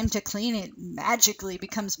it's time to clean, it magically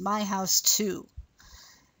becomes my house too.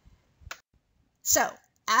 So,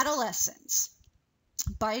 adolescence.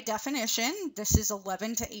 By definition, this is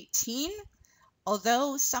 11 to 18,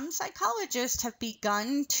 although some psychologists have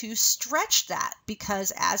begun to stretch that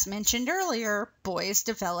because, as mentioned earlier, boys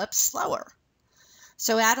develop slower.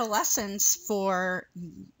 So adolescence for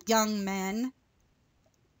young men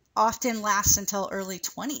often lasts until early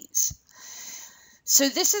 20s. So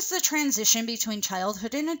this is the transition between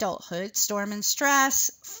childhood and adulthood, storm and stress.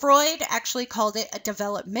 Freud actually called it a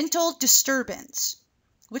developmental disturbance,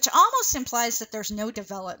 which almost implies that there's no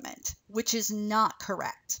development, which is not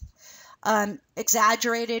correct.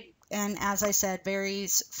 Exaggerated, and as I said,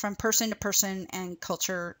 varies from person to person and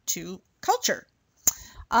culture to culture.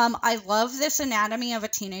 I love this anatomy of a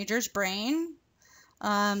teenager's brain.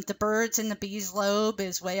 The birds and the bees lobe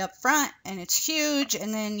is way up front, and it's huge.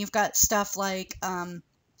 And then you've got stuff like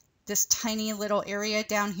this tiny little area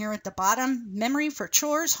down here at the bottom, memory for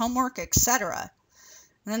chores, homework, etc.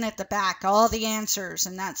 And then at the back, all the answers,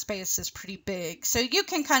 and that space is pretty big. So you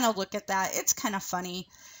can kind of look at that. It's kind of funny.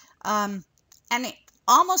 And it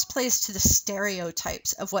almost plays to the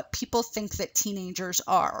stereotypes of what people think that teenagers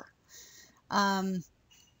are.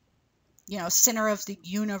 Center of the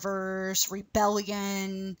universe,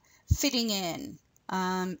 rebellion, fitting in,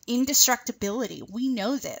 indestructibility. We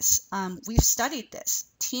know this. We've studied this.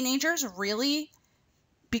 Teenagers really,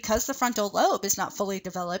 because the frontal lobe is not fully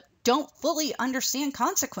developed, don't fully understand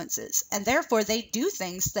consequences. And therefore, they do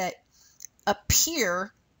things that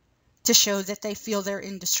appear to show that they feel they're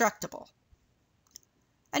indestructible.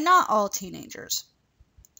 And not all teenagers.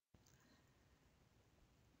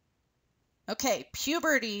 Okay,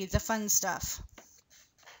 puberty, the fun stuff.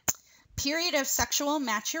 Period of sexual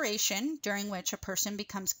maturation during which a person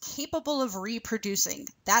becomes capable of reproducing.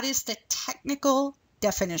 That is the technical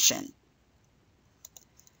definition.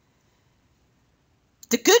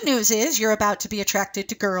 The good news is you're about to be attracted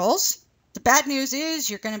to girls. The bad news is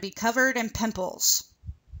you're going to be covered in pimples.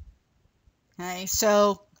 Okay,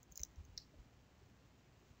 So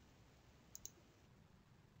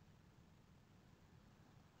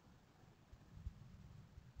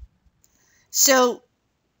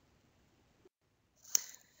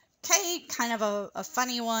kind of a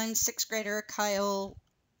funny one. Sixth grader Kyle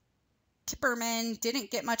Kipperman didn't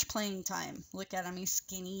get much playing time. Look at him, he's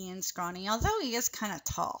skinny and scrawny, although he is kind of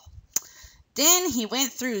tall. Then he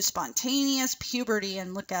went through spontaneous puberty,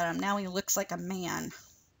 and look at him, now he looks like a man.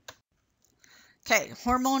 Okay,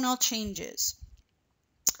 hormonal changes.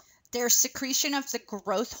 There's secretion of the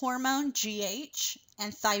growth hormone, GH,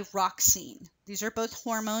 and thyroxine. These are both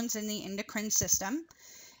hormones in the endocrine system,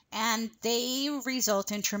 and they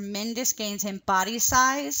result in tremendous gains in body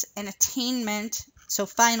size and attainment, so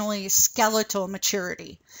finally skeletal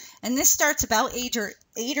maturity. And this starts about age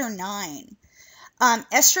 8 or 9.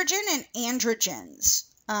 Estrogen and androgens.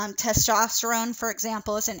 Testosterone, for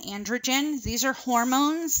example, is an androgen. These are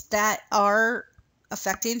hormones that are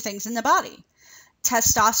affecting things in the body.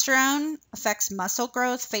 Testosterone affects muscle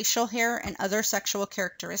growth, facial hair, and other sexual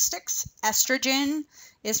characteristics. Estrogen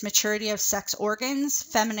is maturity of sex organs,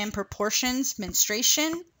 feminine proportions,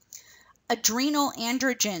 menstruation. Adrenal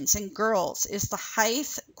androgens in girls is the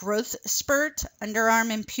height, growth spurt, underarm,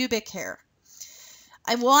 and pubic hair.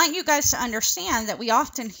 I want you guys to understand that we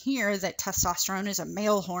often hear that testosterone is a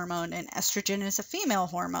male hormone and estrogen is a female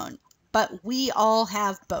hormone, but we all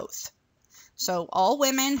have both. So all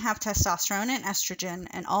women have testosterone and estrogen,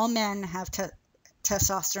 and all men have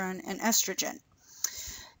testosterone and estrogen.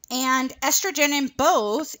 And estrogen in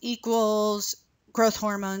both equals growth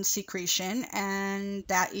hormone secretion, and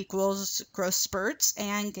that equals growth spurts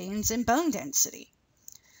and gains in bone density.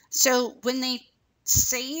 So when they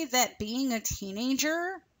say that being a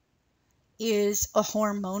teenager is a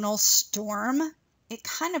hormonal storm, it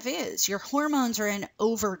kind of is. Your hormones are in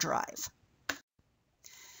overdrive.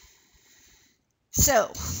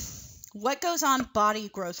 So what goes on body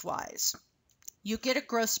growth wise? You get a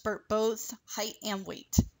growth spurt both height and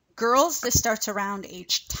weight. Girls, this starts around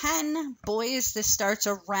age 10. Boys, this starts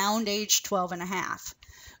around age 12 and a half.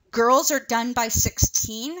 Girls are done by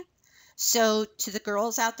 16. So to the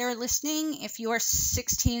girls out there listening, if you are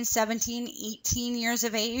 16, 17, 18 years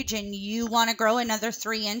of age and you want to grow another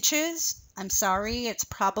 3 inches, I'm sorry, it's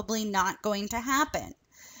probably not going to happen.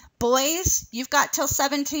 Boys, you've got till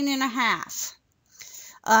 17 and a half.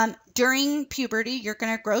 During puberty, you're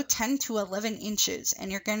going to grow 10 to 11 inches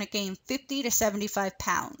and you're going to gain 50 to 75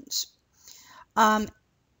 pounds.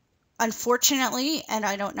 Unfortunately, and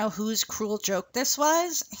I don't know whose cruel joke this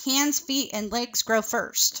was, hands, feet, and legs grow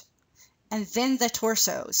first, and then the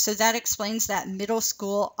torso. So that explains that middle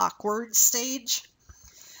school awkward stage.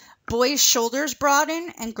 Boys' shoulders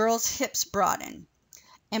broaden and girls' hips broaden,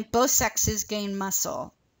 and both sexes gain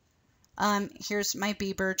muscle. Here's my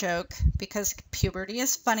Bieber joke, because puberty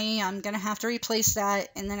is funny. I'm going to have to replace that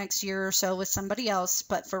in the next year or so with somebody else,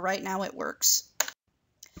 but for right now it works.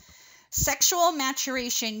 Sexual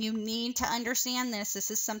maturation, you need to understand this.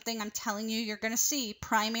 This is something I'm telling you you're going to see.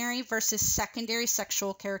 Primary versus secondary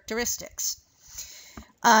sexual characteristics.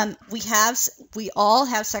 We all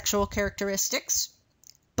have sexual characteristics,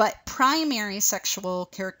 but primary sexual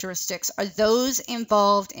characteristics are those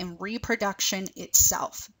involved in reproduction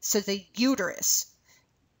itself. So the uterus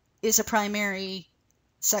is a primary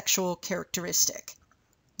sexual characteristic.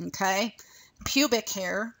 Okay? Pubic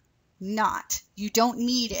hair, not. You don't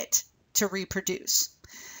need it to reproduce.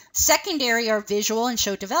 Secondary are visual and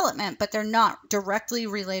show development, but they're not directly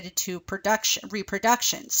related to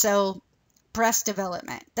reproduction. So breast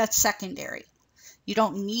development, that's secondary. You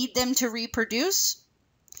don't need them to reproduce,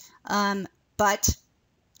 but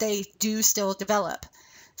they do still develop.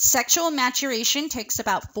 Sexual maturation takes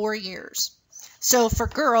about 4 years. So for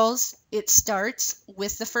girls, it starts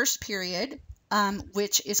with the first period,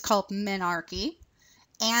 which is called menarche.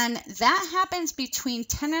 And that happens between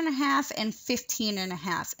 10 and a half and 15 and a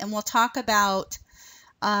half. And we'll talk about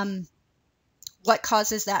what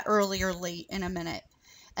causes that early or late in a minute.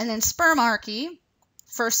 And then spermarchy,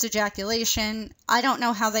 first ejaculation. I don't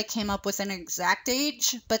know how they came up with an exact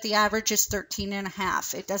age, but the average is 13 and a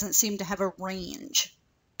half. It doesn't seem to have a range.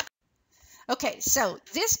 Okay, so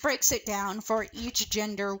this breaks it down for each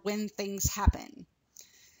gender when things happen.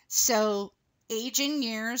 So age in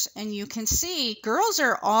years, and you can see girls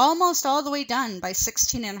are almost all the way done by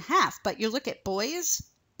 16 and a half, but you look at boys,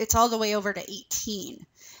 it's all the way over to 18.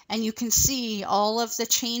 And you can see all of the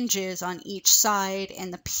changes on each side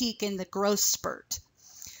and the peak in the growth spurt.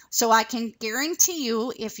 So I can guarantee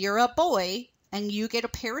you, if you're a boy and you get a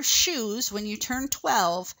pair of shoes when you turn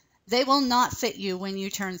 12, they will not fit you when you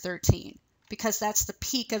turn 13, because that's the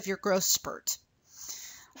peak of your growth spurt.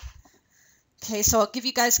 Okay, so I'll give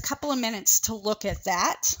you guys a couple of minutes to look at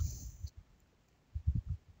that.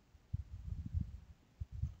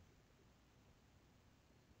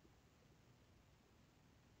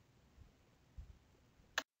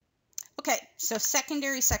 Okay, so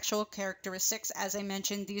secondary sexual characteristics, as I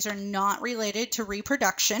mentioned, these are not related to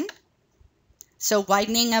reproduction. So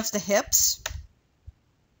widening of the hips,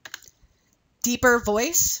 deeper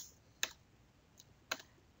voice,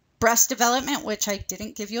 breast development, which I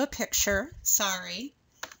didn't give you a picture, sorry,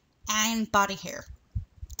 and body hair.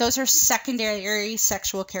 Those are secondary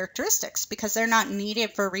sexual characteristics because they're not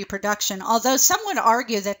needed for reproduction, although some would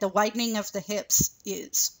argue that the widening of the hips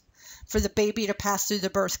is for the baby to pass through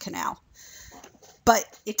the birth canal. But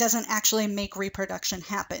it doesn't actually make reproduction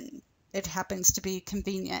happen. It happens to be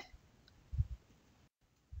convenient.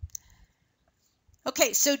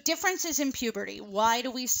 Okay, so differences in puberty. Why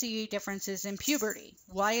do we see differences in puberty?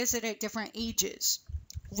 Why is it at different ages?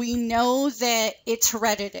 We know that it's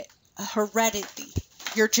heredity,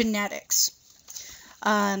 your genetics.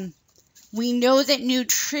 We know that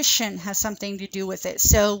nutrition has something to do with it.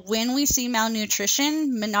 So when we see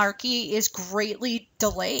malnutrition, menarche is greatly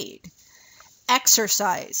delayed.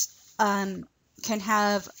 exercise can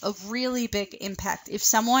have a really big impact. If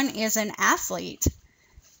someone is an athlete,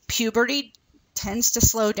 puberty tends to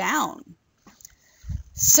slow down.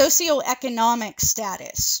 Socioeconomic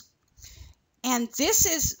status. And this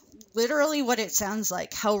is literally what it sounds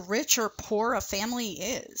like, how rich or poor a family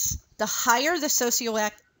is. The higher the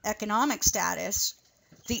socioeconomic status,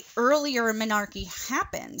 the earlier menarche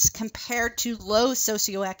happens compared to low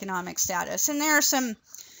socioeconomic status. And there are some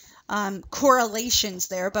correlations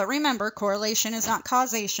there, but remember, correlation is not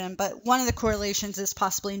causation, but one of the correlations is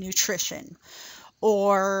possibly nutrition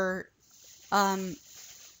or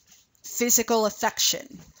physical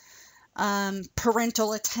affection,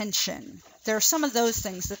 parental attention. There are some of those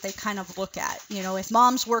things that they kind of look at. You know, if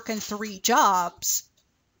mom's working 3 jobs,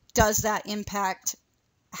 does that impact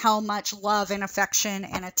how much love and affection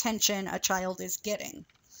and attention a child is getting?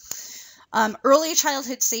 Early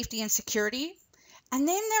childhood safety and security. And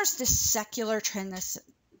then there's this secular trend.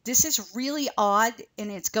 This is really odd, and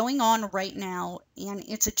it's going on right now, and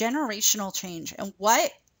it's a generational change. And what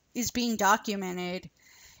is being documented,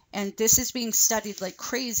 and this is being studied like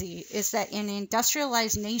crazy, is that in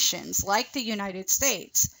industrialized nations like the United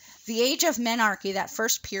States, the age of menarche, that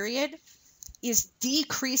first period, is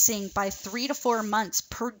decreasing by 3 to 4 months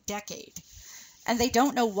per decade. And they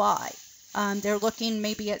don't know why. They're looking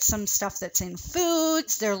maybe at some stuff that's in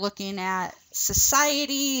foods. They're looking at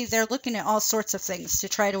society. They're looking at all sorts of things to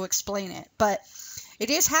try to explain it. But it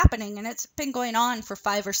is happening, and it's been going on for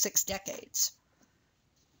 5 or 6 decades.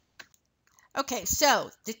 Okay,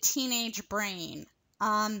 so the teenage brain.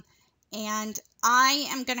 And I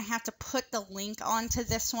am going to have to put the link onto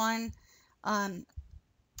this one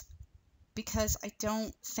because I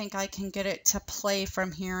don't think I can get it to play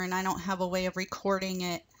from here, and I don't have a way of recording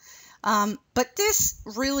it. But this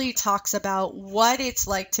really talks about what it's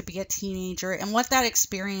like to be a teenager and what that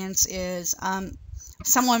experience is.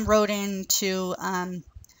 Someone wrote into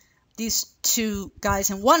these 2 guys,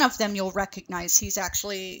 and one of them you'll recognize. He's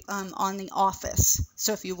actually on The Office,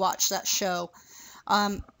 so if you watch that show.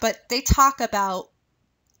 But they talk about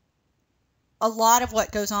a lot of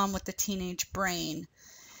what goes on with the teenage brain.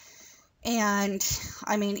 And,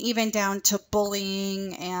 I mean, even down to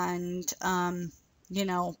bullying and, you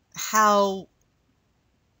know, how,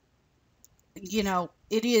 you know,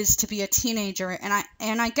 it is to be a teenager.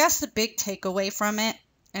 And I guess the big takeaway from it,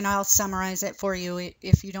 and I'll summarize it for you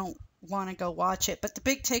if you don't want to go watch it, but the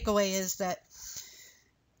big takeaway is that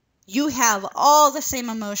you have all the same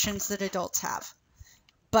emotions that adults have,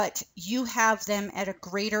 but you have them at a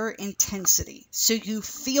greater intensity. So you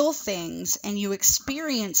feel things and you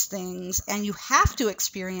experience things, and you have to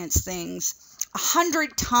experience things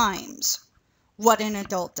 100 times what an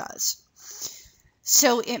adult does.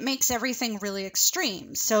 So it makes everything really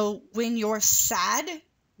extreme. So when you're sad,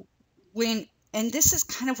 and this is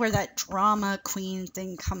kind of where that drama queen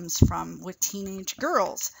thing comes from with teenage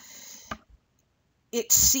girls,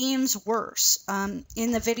 it seems worse.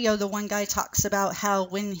 In the video, the one guy talks about how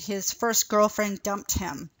when his first girlfriend dumped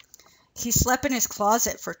him, he slept in his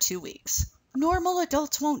closet for 2 weeks. Normal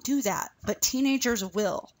adults won't do that, but teenagers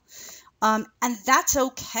will. And that's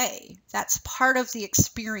okay. That's part of the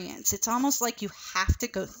experience. It's almost like you have to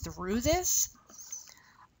go through this.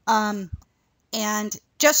 And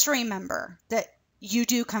just remember that you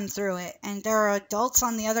do come through it. And there are adults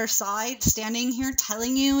on the other side standing here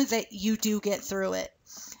telling you that you do get through it.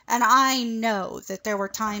 And I know that there were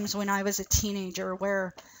times when I was a teenager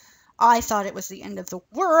where I thought it was the end of the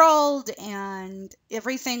world and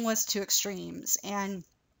everything was to extremes. And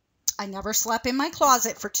I never slept in my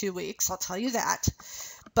closet for 2 weeks, I'll tell you that.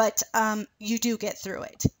 But you do get through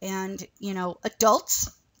it. And, you know,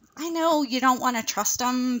 adults, I know you don't want to trust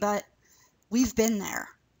them, but we've been there.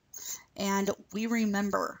 And we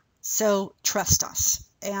remember. So trust us.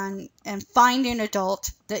 And find an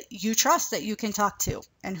adult that you trust that you can talk to,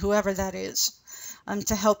 and whoever that is,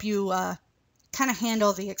 to help you kind of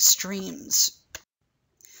handle the extremes.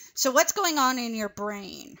 So what's going on in your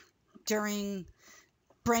brain during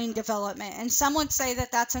brain development? And some would say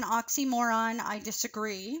that that's an oxymoron. I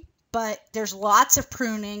disagree. But there's lots of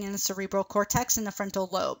pruning in the cerebral cortex and the frontal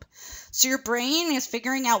lobe. So your brain is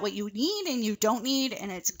figuring out what you need and you don't need, and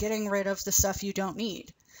it's getting rid of the stuff you don't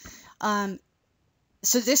need.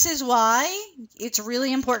 So this is why it's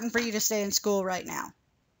really important for you to stay in school right now,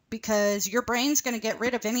 because your brain's going to get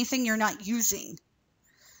rid of anything you're not using.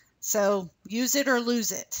 So use it or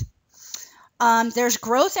lose it. There's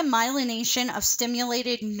growth and myelination of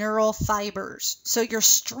stimulated neural fibers. So you're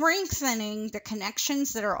strengthening the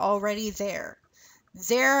connections that are already there.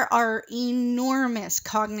 There are enormous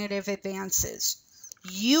cognitive advances.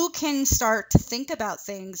 you can start to think about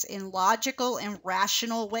things in logical and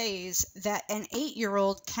rational ways that an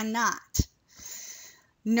 8-year-old cannot.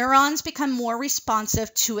 Neurons become more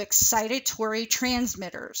responsive to excitatory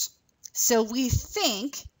transmitters. So we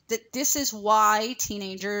think that this is why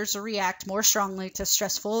teenagers react more strongly to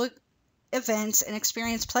stressful events and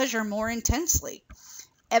experience pleasure more intensely.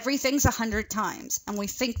 Everything's 100 times, and we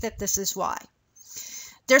think that this is why.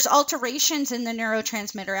 There's alterations in the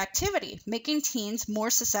neurotransmitter activity, making teens more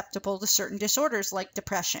susceptible to certain disorders like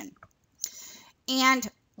depression. And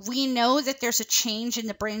we know that there's a change in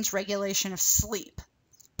the brain's regulation of sleep.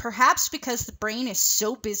 Perhaps because the brain is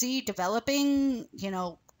so busy developing,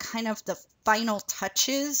 kind of the final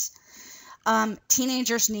touches,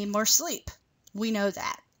 teenagers need more sleep. We know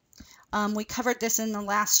that. We covered this in the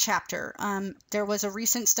last chapter. There was a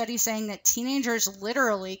recent study saying that teenagers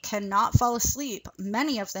literally cannot fall asleep,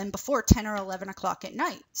 many of them before 10 or 11 o'clock at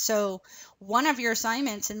night. So one of your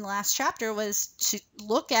assignments in the last chapter was to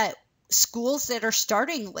look at schools that are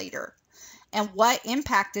starting later and what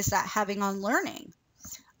impact is that having on learning.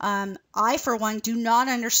 I, for one, do not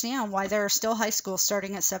understand why there are still high schools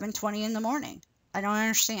starting at 7:20 in the morning. I don't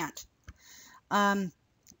understand.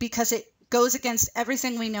 Because it goes against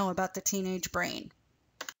everything we know about the teenage brain.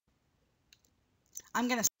 I'm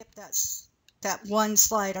going to skip that one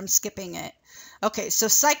slide. I'm skipping it. Okay, so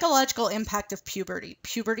psychological impact of puberty.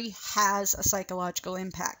 Puberty has a psychological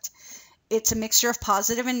impact. It's a mixture of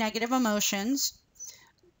positive and negative emotions.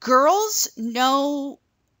 Girls know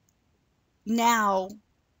now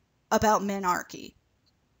about menarche,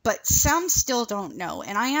 but some still don't know.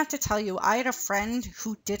 And I have to tell you, I had a friend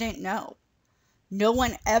who didn't know. No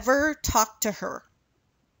one ever talked to her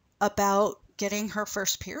about getting her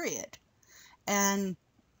first period. And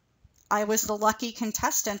I was the lucky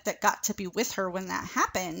contestant that got to be with her when that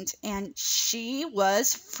happened. And she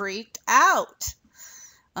was freaked out.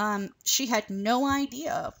 She had no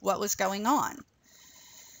idea what was going on.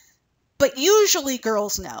 But usually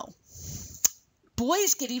girls know.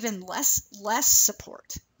 Boys get even less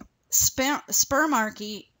support.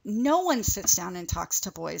 Spermarchy, no one sits down and talks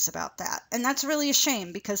to boys about that. And that's really a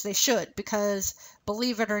shame because they should. Because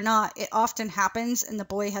believe it or not, it often happens and the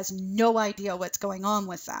boy has no idea what's going on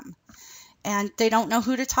with them. And they don't know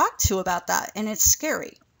who to talk to about that. And it's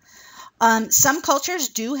scary. Some cultures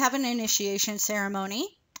do have an initiation ceremony.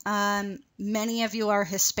 Many of you are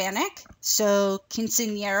Hispanic. So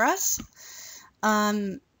quinceañeras.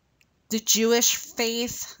 The Jewish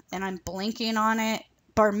faith, and I'm blanking on it,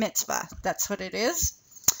 bar mitzvah, that's what it is.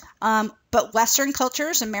 But Western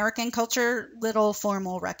cultures, American culture, little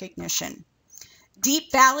formal recognition.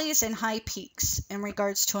 Deep valleys and high peaks in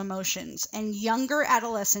regards to emotions, and younger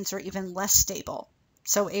adolescents are even less stable.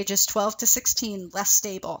 So ages 12 to 16, less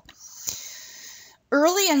stable.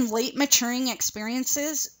 Early and late maturing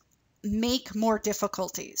experiences make more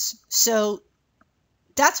difficulties. So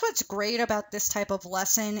that's what's great about this type of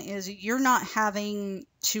lesson is you're not having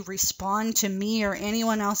to respond to me or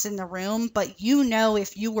anyone else in the room, but you know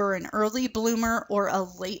if you were an early bloomer or a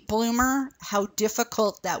late bloomer, how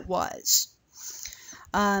difficult that was.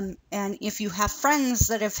 And if you have friends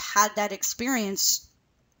that have had that experience,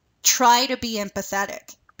 try to be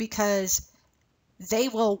empathetic because they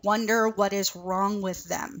will wonder what is wrong with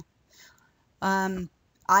them.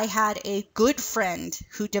 I had a good friend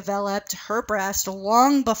who developed her breast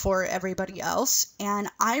long before everybody else, and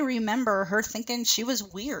I remember her thinking she was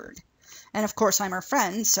weird. And of course, I'm her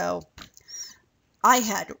friend, so I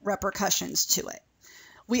had repercussions to it.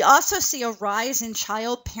 We also see a rise in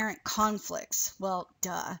child-parent conflicts. Well,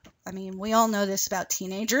 duh. I mean, we all know this about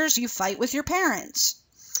teenagers. You fight with your parents.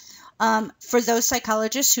 For those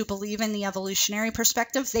psychologists who believe in the evolutionary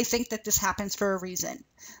perspective, they think that this happens for a reason.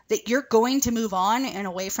 That you're going to move on and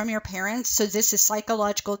away from your parents, so this is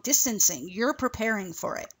psychological distancing. You're preparing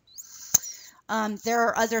for it. There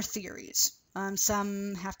are other theories.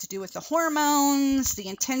 Some have to do with the hormones, the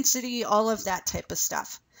intensity, all of that type of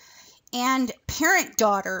stuff. And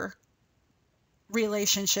parent-daughter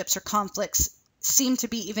relationships or conflicts seem to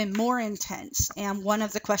be even more intense. And one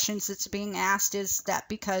of the questions that's being asked is that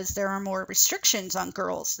because there are more restrictions on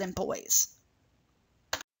girls than boys.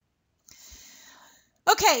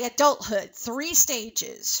 Okay, adulthood, 3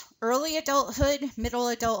 stages: early adulthood, middle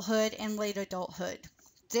adulthood, and late adulthood.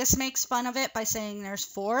 This makes fun of it by saying there's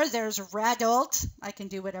 4. There's radult, I can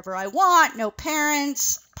do whatever I want, no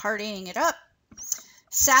parents, partying it up.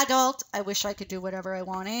 Sadult, I wish I could do whatever I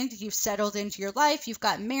wanted. You've settled into your life, you've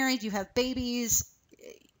gotten married, you have babies,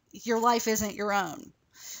 your life isn't your own.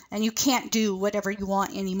 And you can't do whatever you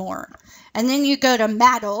want anymore. And then you go to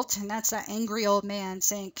madult, and that's that angry old man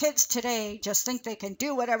saying, kids today just think they can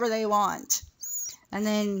do whatever they want. And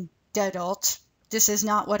then the adult, this is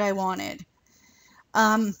not what I wanted.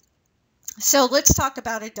 So let's talk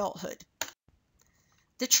about adulthood.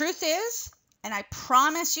 The truth is, and I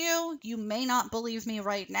promise you, you may not believe me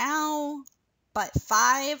right now, but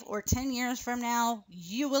 5 or 10 years from now,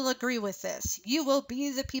 you will agree with this. You will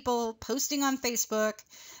be the people posting on Facebook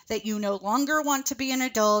that you no longer want to be an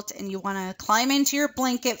adult and you want to climb into your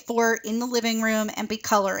blanket fort in the living room and be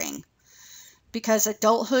coloring. Because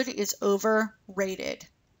adulthood is overrated.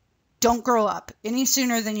 Don't grow up any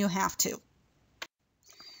sooner than you have to.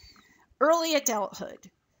 Early adulthood.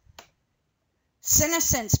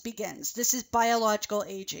 Senescence begins. This is biological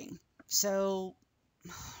aging. So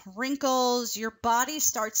wrinkles, your body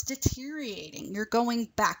starts deteriorating. You're going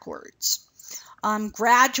backwards.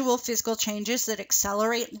 Gradual physical changes that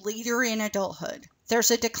accelerate later in adulthood. There's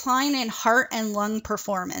a decline in heart and lung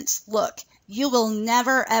performance. Look, you will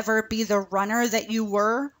never ever be the runner that you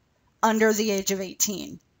were under the age of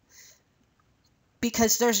 18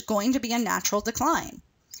 because there's going to be a natural decline.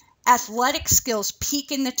 Athletic skills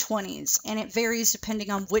peak in the 20s, and it varies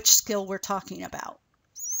depending on which skill we're talking about.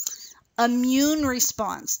 Immune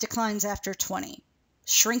response declines after 20.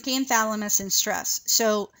 Shrinking thalamus and stress.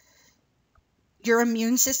 So your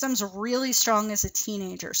immune system's really strong as a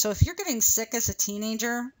teenager. So if you're getting sick as a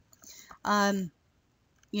teenager, that's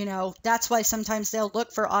why sometimes they'll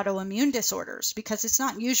look for autoimmune disorders because it's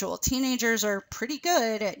not usual. Teenagers are pretty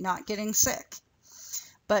good at not getting sick.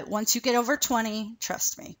 But once you get over 20,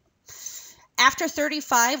 trust me. After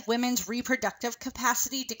 35, women's reproductive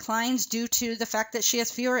capacity declines due to the fact that she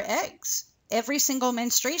has fewer eggs. Every single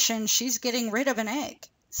menstruation, she's getting rid of an egg.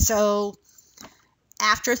 So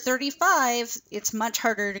after 35, it's much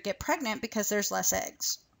harder to get pregnant because there's less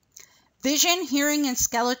eggs. Vision, hearing, and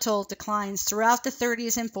skeletal declines throughout the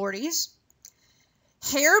 30s and 40s.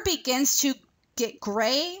 Hair begins to get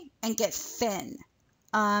gray and get thin.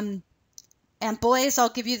 And boys, I'll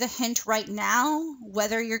give you the hint right now,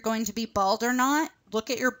 whether you're going to be bald or not,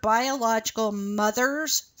 look at your biological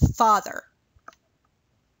mother's father.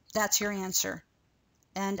 That's your answer.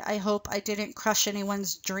 And I hope I didn't crush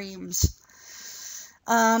anyone's dreams.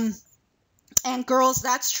 And girls,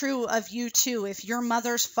 that's true of you too. If your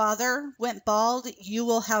mother's father went bald, you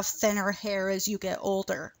will have thinner hair as you get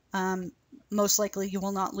older. Most likely you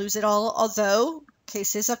will not lose it all, although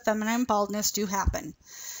cases of feminine baldness do happen.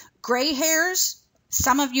 Gray hairs,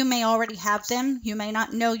 some of you may already have them. You may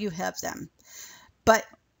not know you have them. But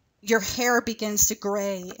your hair begins to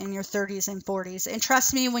gray in your 30s and 40s. And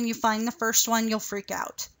trust me, when you find the first one, you'll freak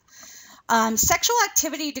out. Sexual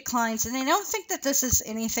activity declines, and they don't think that this is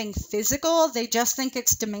anything physical. They just think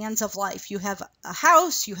it's demands of life. You have a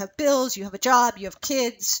house, you have bills, you have a job, you have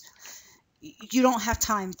kids. You don't have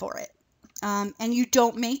time for it. And you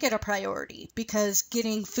don't make it a priority because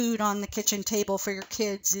getting food on the kitchen table for your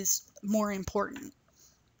kids is more important.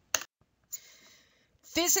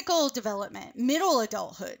 Physical development, middle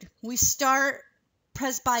adulthood. We start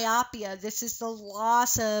presbyopia. This is the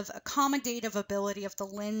loss of accommodative ability of the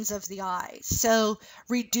lens of the eye. So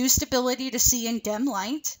reduced ability to see in dim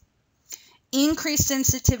light, increased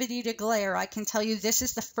sensitivity to glare. I can tell you this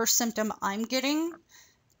is the first symptom I'm getting.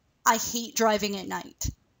 I hate driving at night.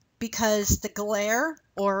 Because the glare,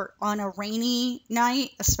 or on a rainy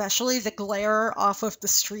night, especially the glare off of the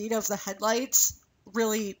street of the headlights,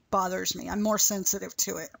 really bothers me. I'm more sensitive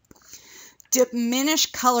to it.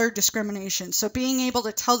 Diminished color discrimination, so being able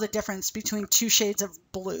to tell the difference between two shades of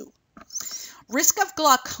blue. Risk of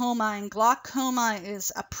glaucoma, and glaucoma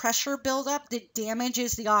is a pressure buildup that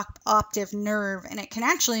damages the optic nerve, and it can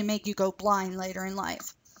actually make you go blind later in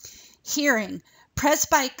life. Hearing,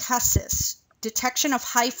 presbycusis. Detection of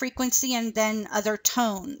high frequency and then other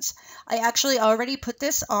tones. I actually already put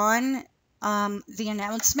this on the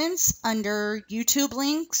announcements under YouTube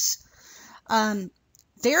links.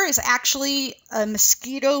 There is actually a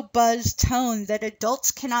mosquito buzz tone that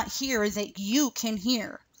adults cannot hear that you can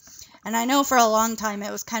hear. And I know for a long time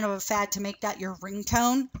it was kind of a fad to make that your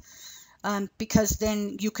ringtone because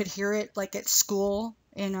then you could hear it like at school,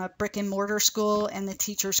 in a brick and mortar school, and the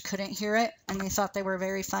teachers couldn't hear it and they thought they were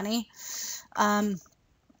very funny.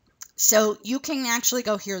 So you can actually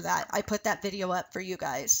go hear that. I put that video up for you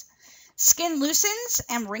guys. Skin loosens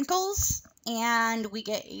and wrinkles, and we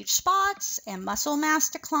get age spots and muscle mass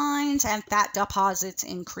declines and fat deposits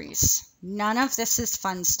increase. None of this is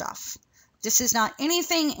fun stuff. This is not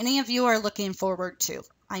anything any of you are looking forward to.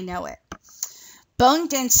 I know it. Bone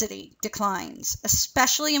density declines,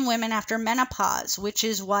 especially in women after menopause, which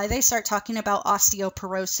is why they start talking about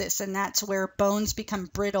osteoporosis, and that's where bones become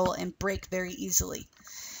brittle and break very easily.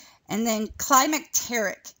 And then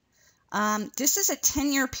climacteric. This is a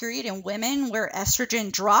 10-year period in women where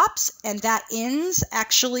estrogen drops, and that ends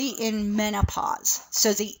actually in menopause.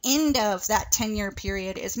 So the end of that 10-year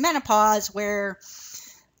period is menopause, where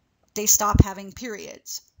they stop having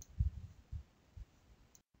periods.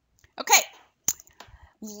 Okay,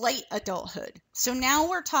 late adulthood. So now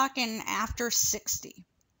we're talking after 60.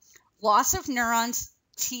 Loss of neurons,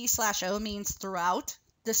 T/O means throughout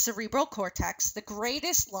the cerebral cortex. The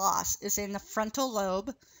greatest loss is in the frontal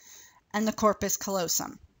lobe and the corpus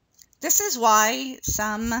callosum. This is why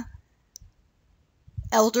some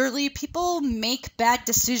elderly people make bad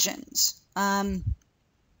decisions.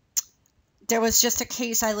 There was just a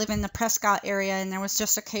case, I live in the Prescott area, and there was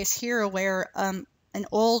just a case here where an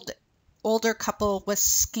older couple was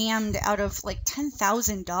scammed out of like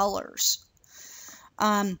 $10,000.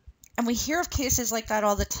 And we hear of cases like that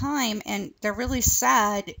all the time, and they're really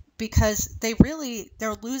sad because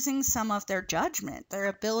they're losing some of their judgment, their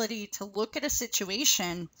ability to look at a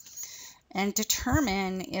situation and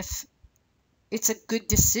determine if it's a good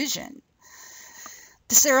decision.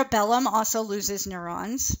 The cerebellum also loses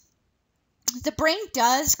neurons. The brain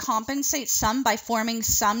does compensate some by forming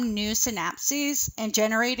some new synapses and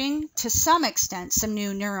generating, to some extent, some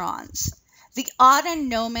new neurons. The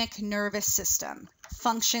autonomic nervous system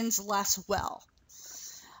functions less well.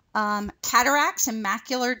 Cataracts and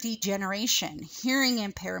macular degeneration, hearing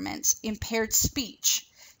impairments, impaired speech,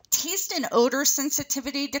 taste and odor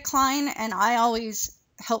sensitivity decline, and I always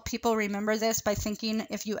help people remember this by thinking,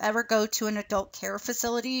 if you ever go to an adult care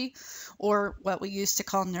facility or what we used to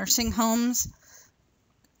call nursing homes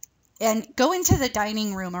and go into the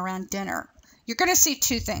dining room around dinner, you're going to see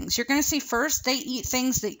two things. You're going to see, first, they eat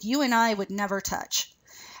things that you and I would never touch.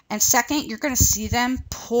 And second, you're going to see them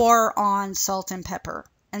pour on salt and pepper,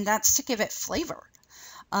 and that's to give it flavor.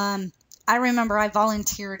 I remember I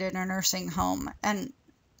volunteered in a nursing home, and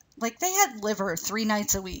like they had liver 3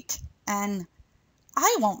 nights a week, and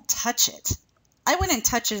I won't touch it. I wouldn't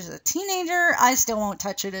touch it as a teenager. I still won't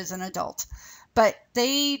touch it as an adult. But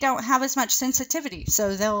they don't have as much sensitivity,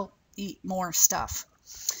 so they'll eat more stuff.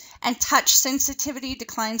 And touch sensitivity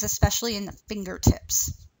declines, especially in the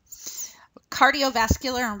fingertips.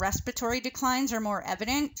 Cardiovascular and respiratory declines are more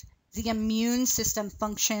evident. The immune system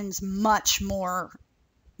functions much more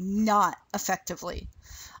not effectively.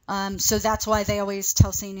 So that's why they always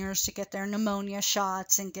tell seniors to get their pneumonia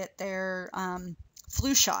shots and get their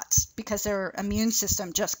flu shots, because their immune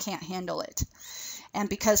system just can't handle it. And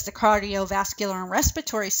because the cardiovascular and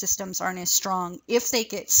respiratory systems aren't as strong, if they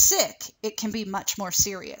get sick, it can be much more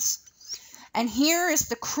serious. And here is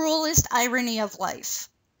the cruelest irony of life.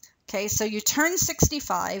 Okay, so you turn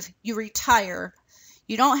 65, you retire,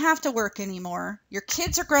 you don't have to work anymore, your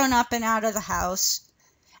kids are grown up and out of the house,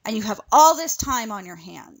 and you have all this time on your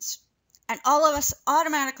hands. And all of us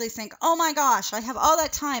automatically think, oh my gosh, I have all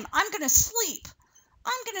that time, I'm going to sleep.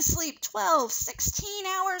 I'm going to sleep 12, 16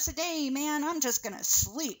 hours a day, man. I'm just going to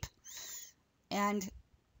sleep. And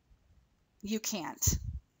you can't.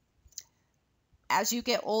 As you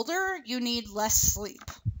get older, you need less sleep.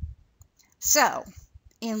 So,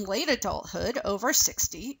 in late adulthood, over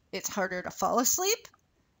 60, it's harder to fall asleep,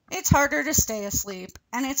 it's harder to stay asleep,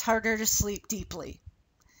 and it's harder to sleep deeply.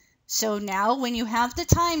 So now when you have the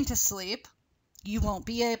time to sleep, you won't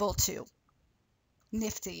be able to.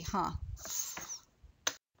 Nifty, huh?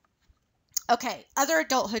 Okay, other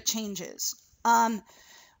adulthood changes.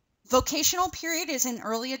 Vocational period is in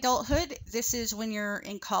early adulthood. This is when you're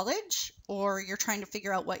in college or you're trying to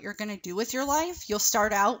figure out what you're going to do with your life. You'll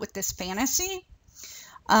start out with this fantasy,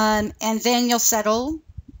 and then you'll settle,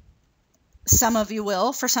 some of you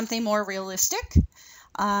will, for something more realistic.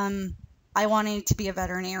 I wanted to be a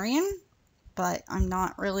veterinarian, but I'm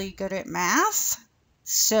not really good at math.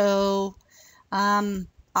 So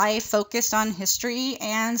I focused on history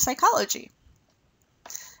and psychology.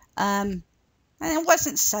 And it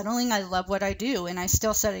wasn't settling. I love what I do, and I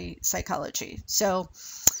still study psychology. So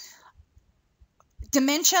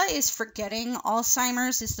dementia is forgetting.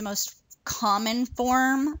 Alzheimer's is the most common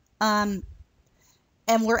form. And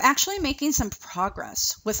we're actually making some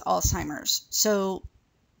progress with Alzheimer's. So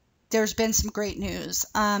there's been some great news.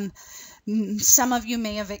 Some of you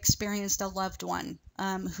may have experienced a loved one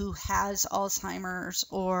who has Alzheimer's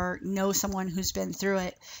or know someone who's been through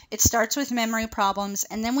it. It starts with memory problems,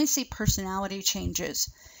 and then we see personality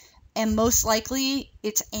changes. And most likely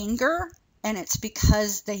it's anger, and it's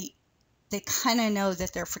because they kind of know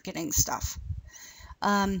that they're forgetting stuff.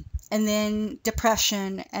 And then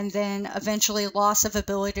depression, and then eventually loss of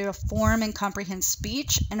ability to form and comprehend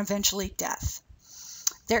speech, and eventually death.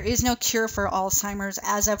 There is no cure for Alzheimer's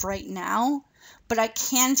as of right now, but I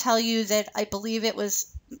can tell you that I believe it was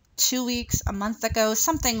 2 weeks, a month ago,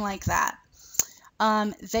 something like that.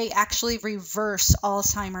 They actually reverse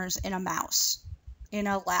Alzheimer's in a mouse in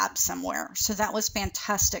a lab somewhere. So that was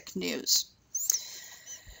fantastic news.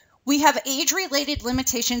 We have age-related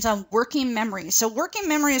limitations on working memory. So working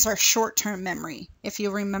memory is our short-term memory, if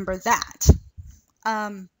you remember that.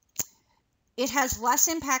 It has less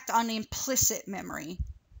impact on implicit memory.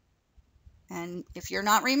 And if you're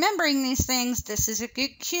not remembering these things, this is a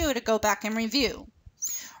good cue to go back and review.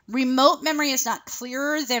 Remote memory is not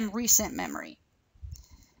clearer than recent memory.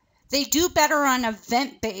 They do better on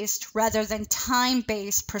event-based rather than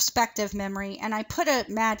time-based perspective memory. And I put a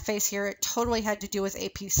mad face here. It totally had to do with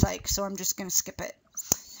AP Psych, so I'm just going to skip it.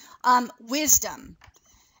 Wisdom.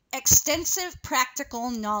 Extensive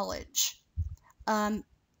practical knowledge.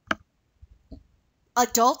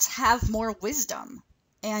 Adults have more wisdom,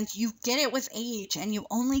 and you get it with age, and you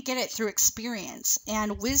only get it through experience.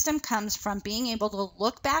 And wisdom comes from being able to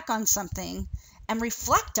look back on something and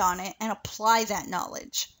reflect on it and apply that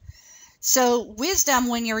knowledge. So wisdom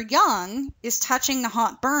when you're young is touching the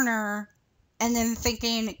hot burner and then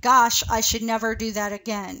thinking, gosh, I should never do that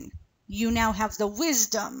again. You now have the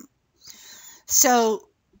wisdom. So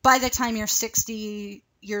by the time you're 60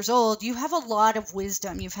 years old, you have a lot of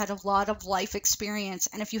wisdom. You've had a lot of life experience.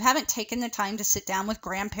 And if you haven't taken the time to sit down with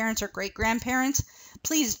grandparents or great-grandparents,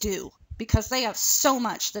 please do, because they have so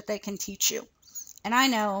much that they can teach you. And I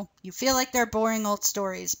know you feel like they're boring old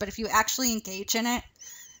stories, but if you actually engage in it,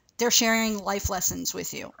 they're sharing life lessons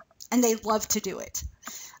with you, and they love to do it.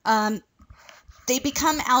 They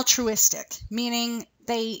become altruistic, meaning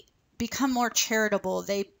they become more charitable.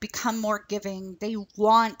 They become more giving. They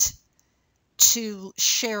want to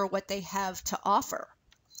share what they have to offer.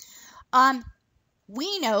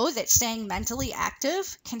 We know that staying mentally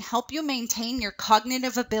active can help you maintain your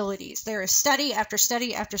cognitive abilities. There is study after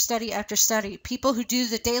study after study after study. People who do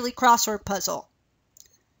the daily crossword puzzle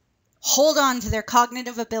hold on to their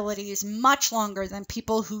cognitive abilities much longer than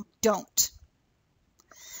people who don't.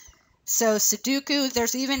 So Sudoku,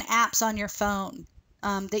 there's even apps on your phone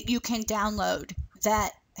that you can download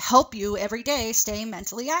that help you every day stay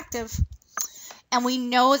mentally active. And we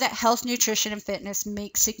know that health, nutrition, and fitness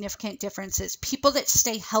make significant differences. People that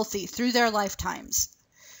stay healthy through their lifetimes,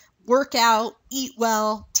 work out, eat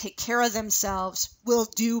well, take care of themselves, will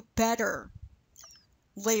do better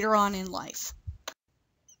later on in life.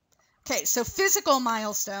 Okay, so physical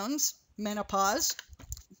milestones, menopause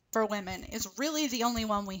for women is really the only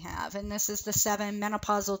one we have. And this is the 7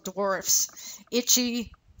 menopausal dwarfs.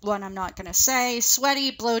 Itchy, one I'm not going to say,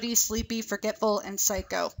 sweaty, bloaty, sleepy, forgetful, and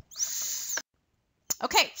psycho.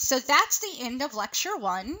 Okay, so that's the end of lecture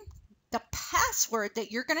 1. The password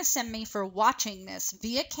that you're going to send me for watching this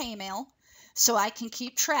via Kmail, so I can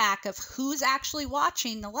keep track of who's actually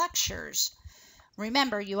watching the lectures.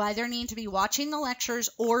 Remember, you either need to be watching the lectures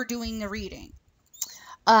or doing the reading.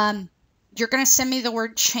 You're going to send me the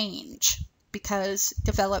word change, because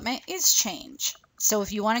development is change. So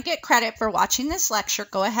if you want to get credit for watching this lecture,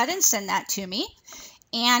 go ahead and send that to me.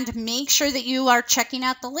 And make sure that you are checking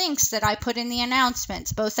out the links that I put in the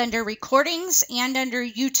announcements, both under recordings and under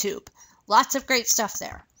YouTube. Lots of great stuff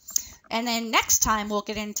there. And then next time we'll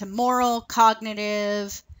get into moral,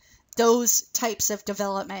 cognitive, those types of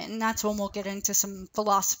development. And that's when we'll get into some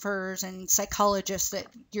philosophers and psychologists that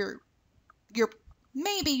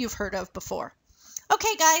maybe you've heard of before.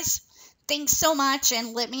 Okay, guys. Thanks so much.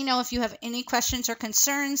 And let me know if you have any questions or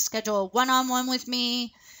concerns. Schedule a one-on-one with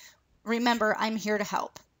me. Remember, I'm here to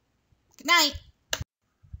help. Good night.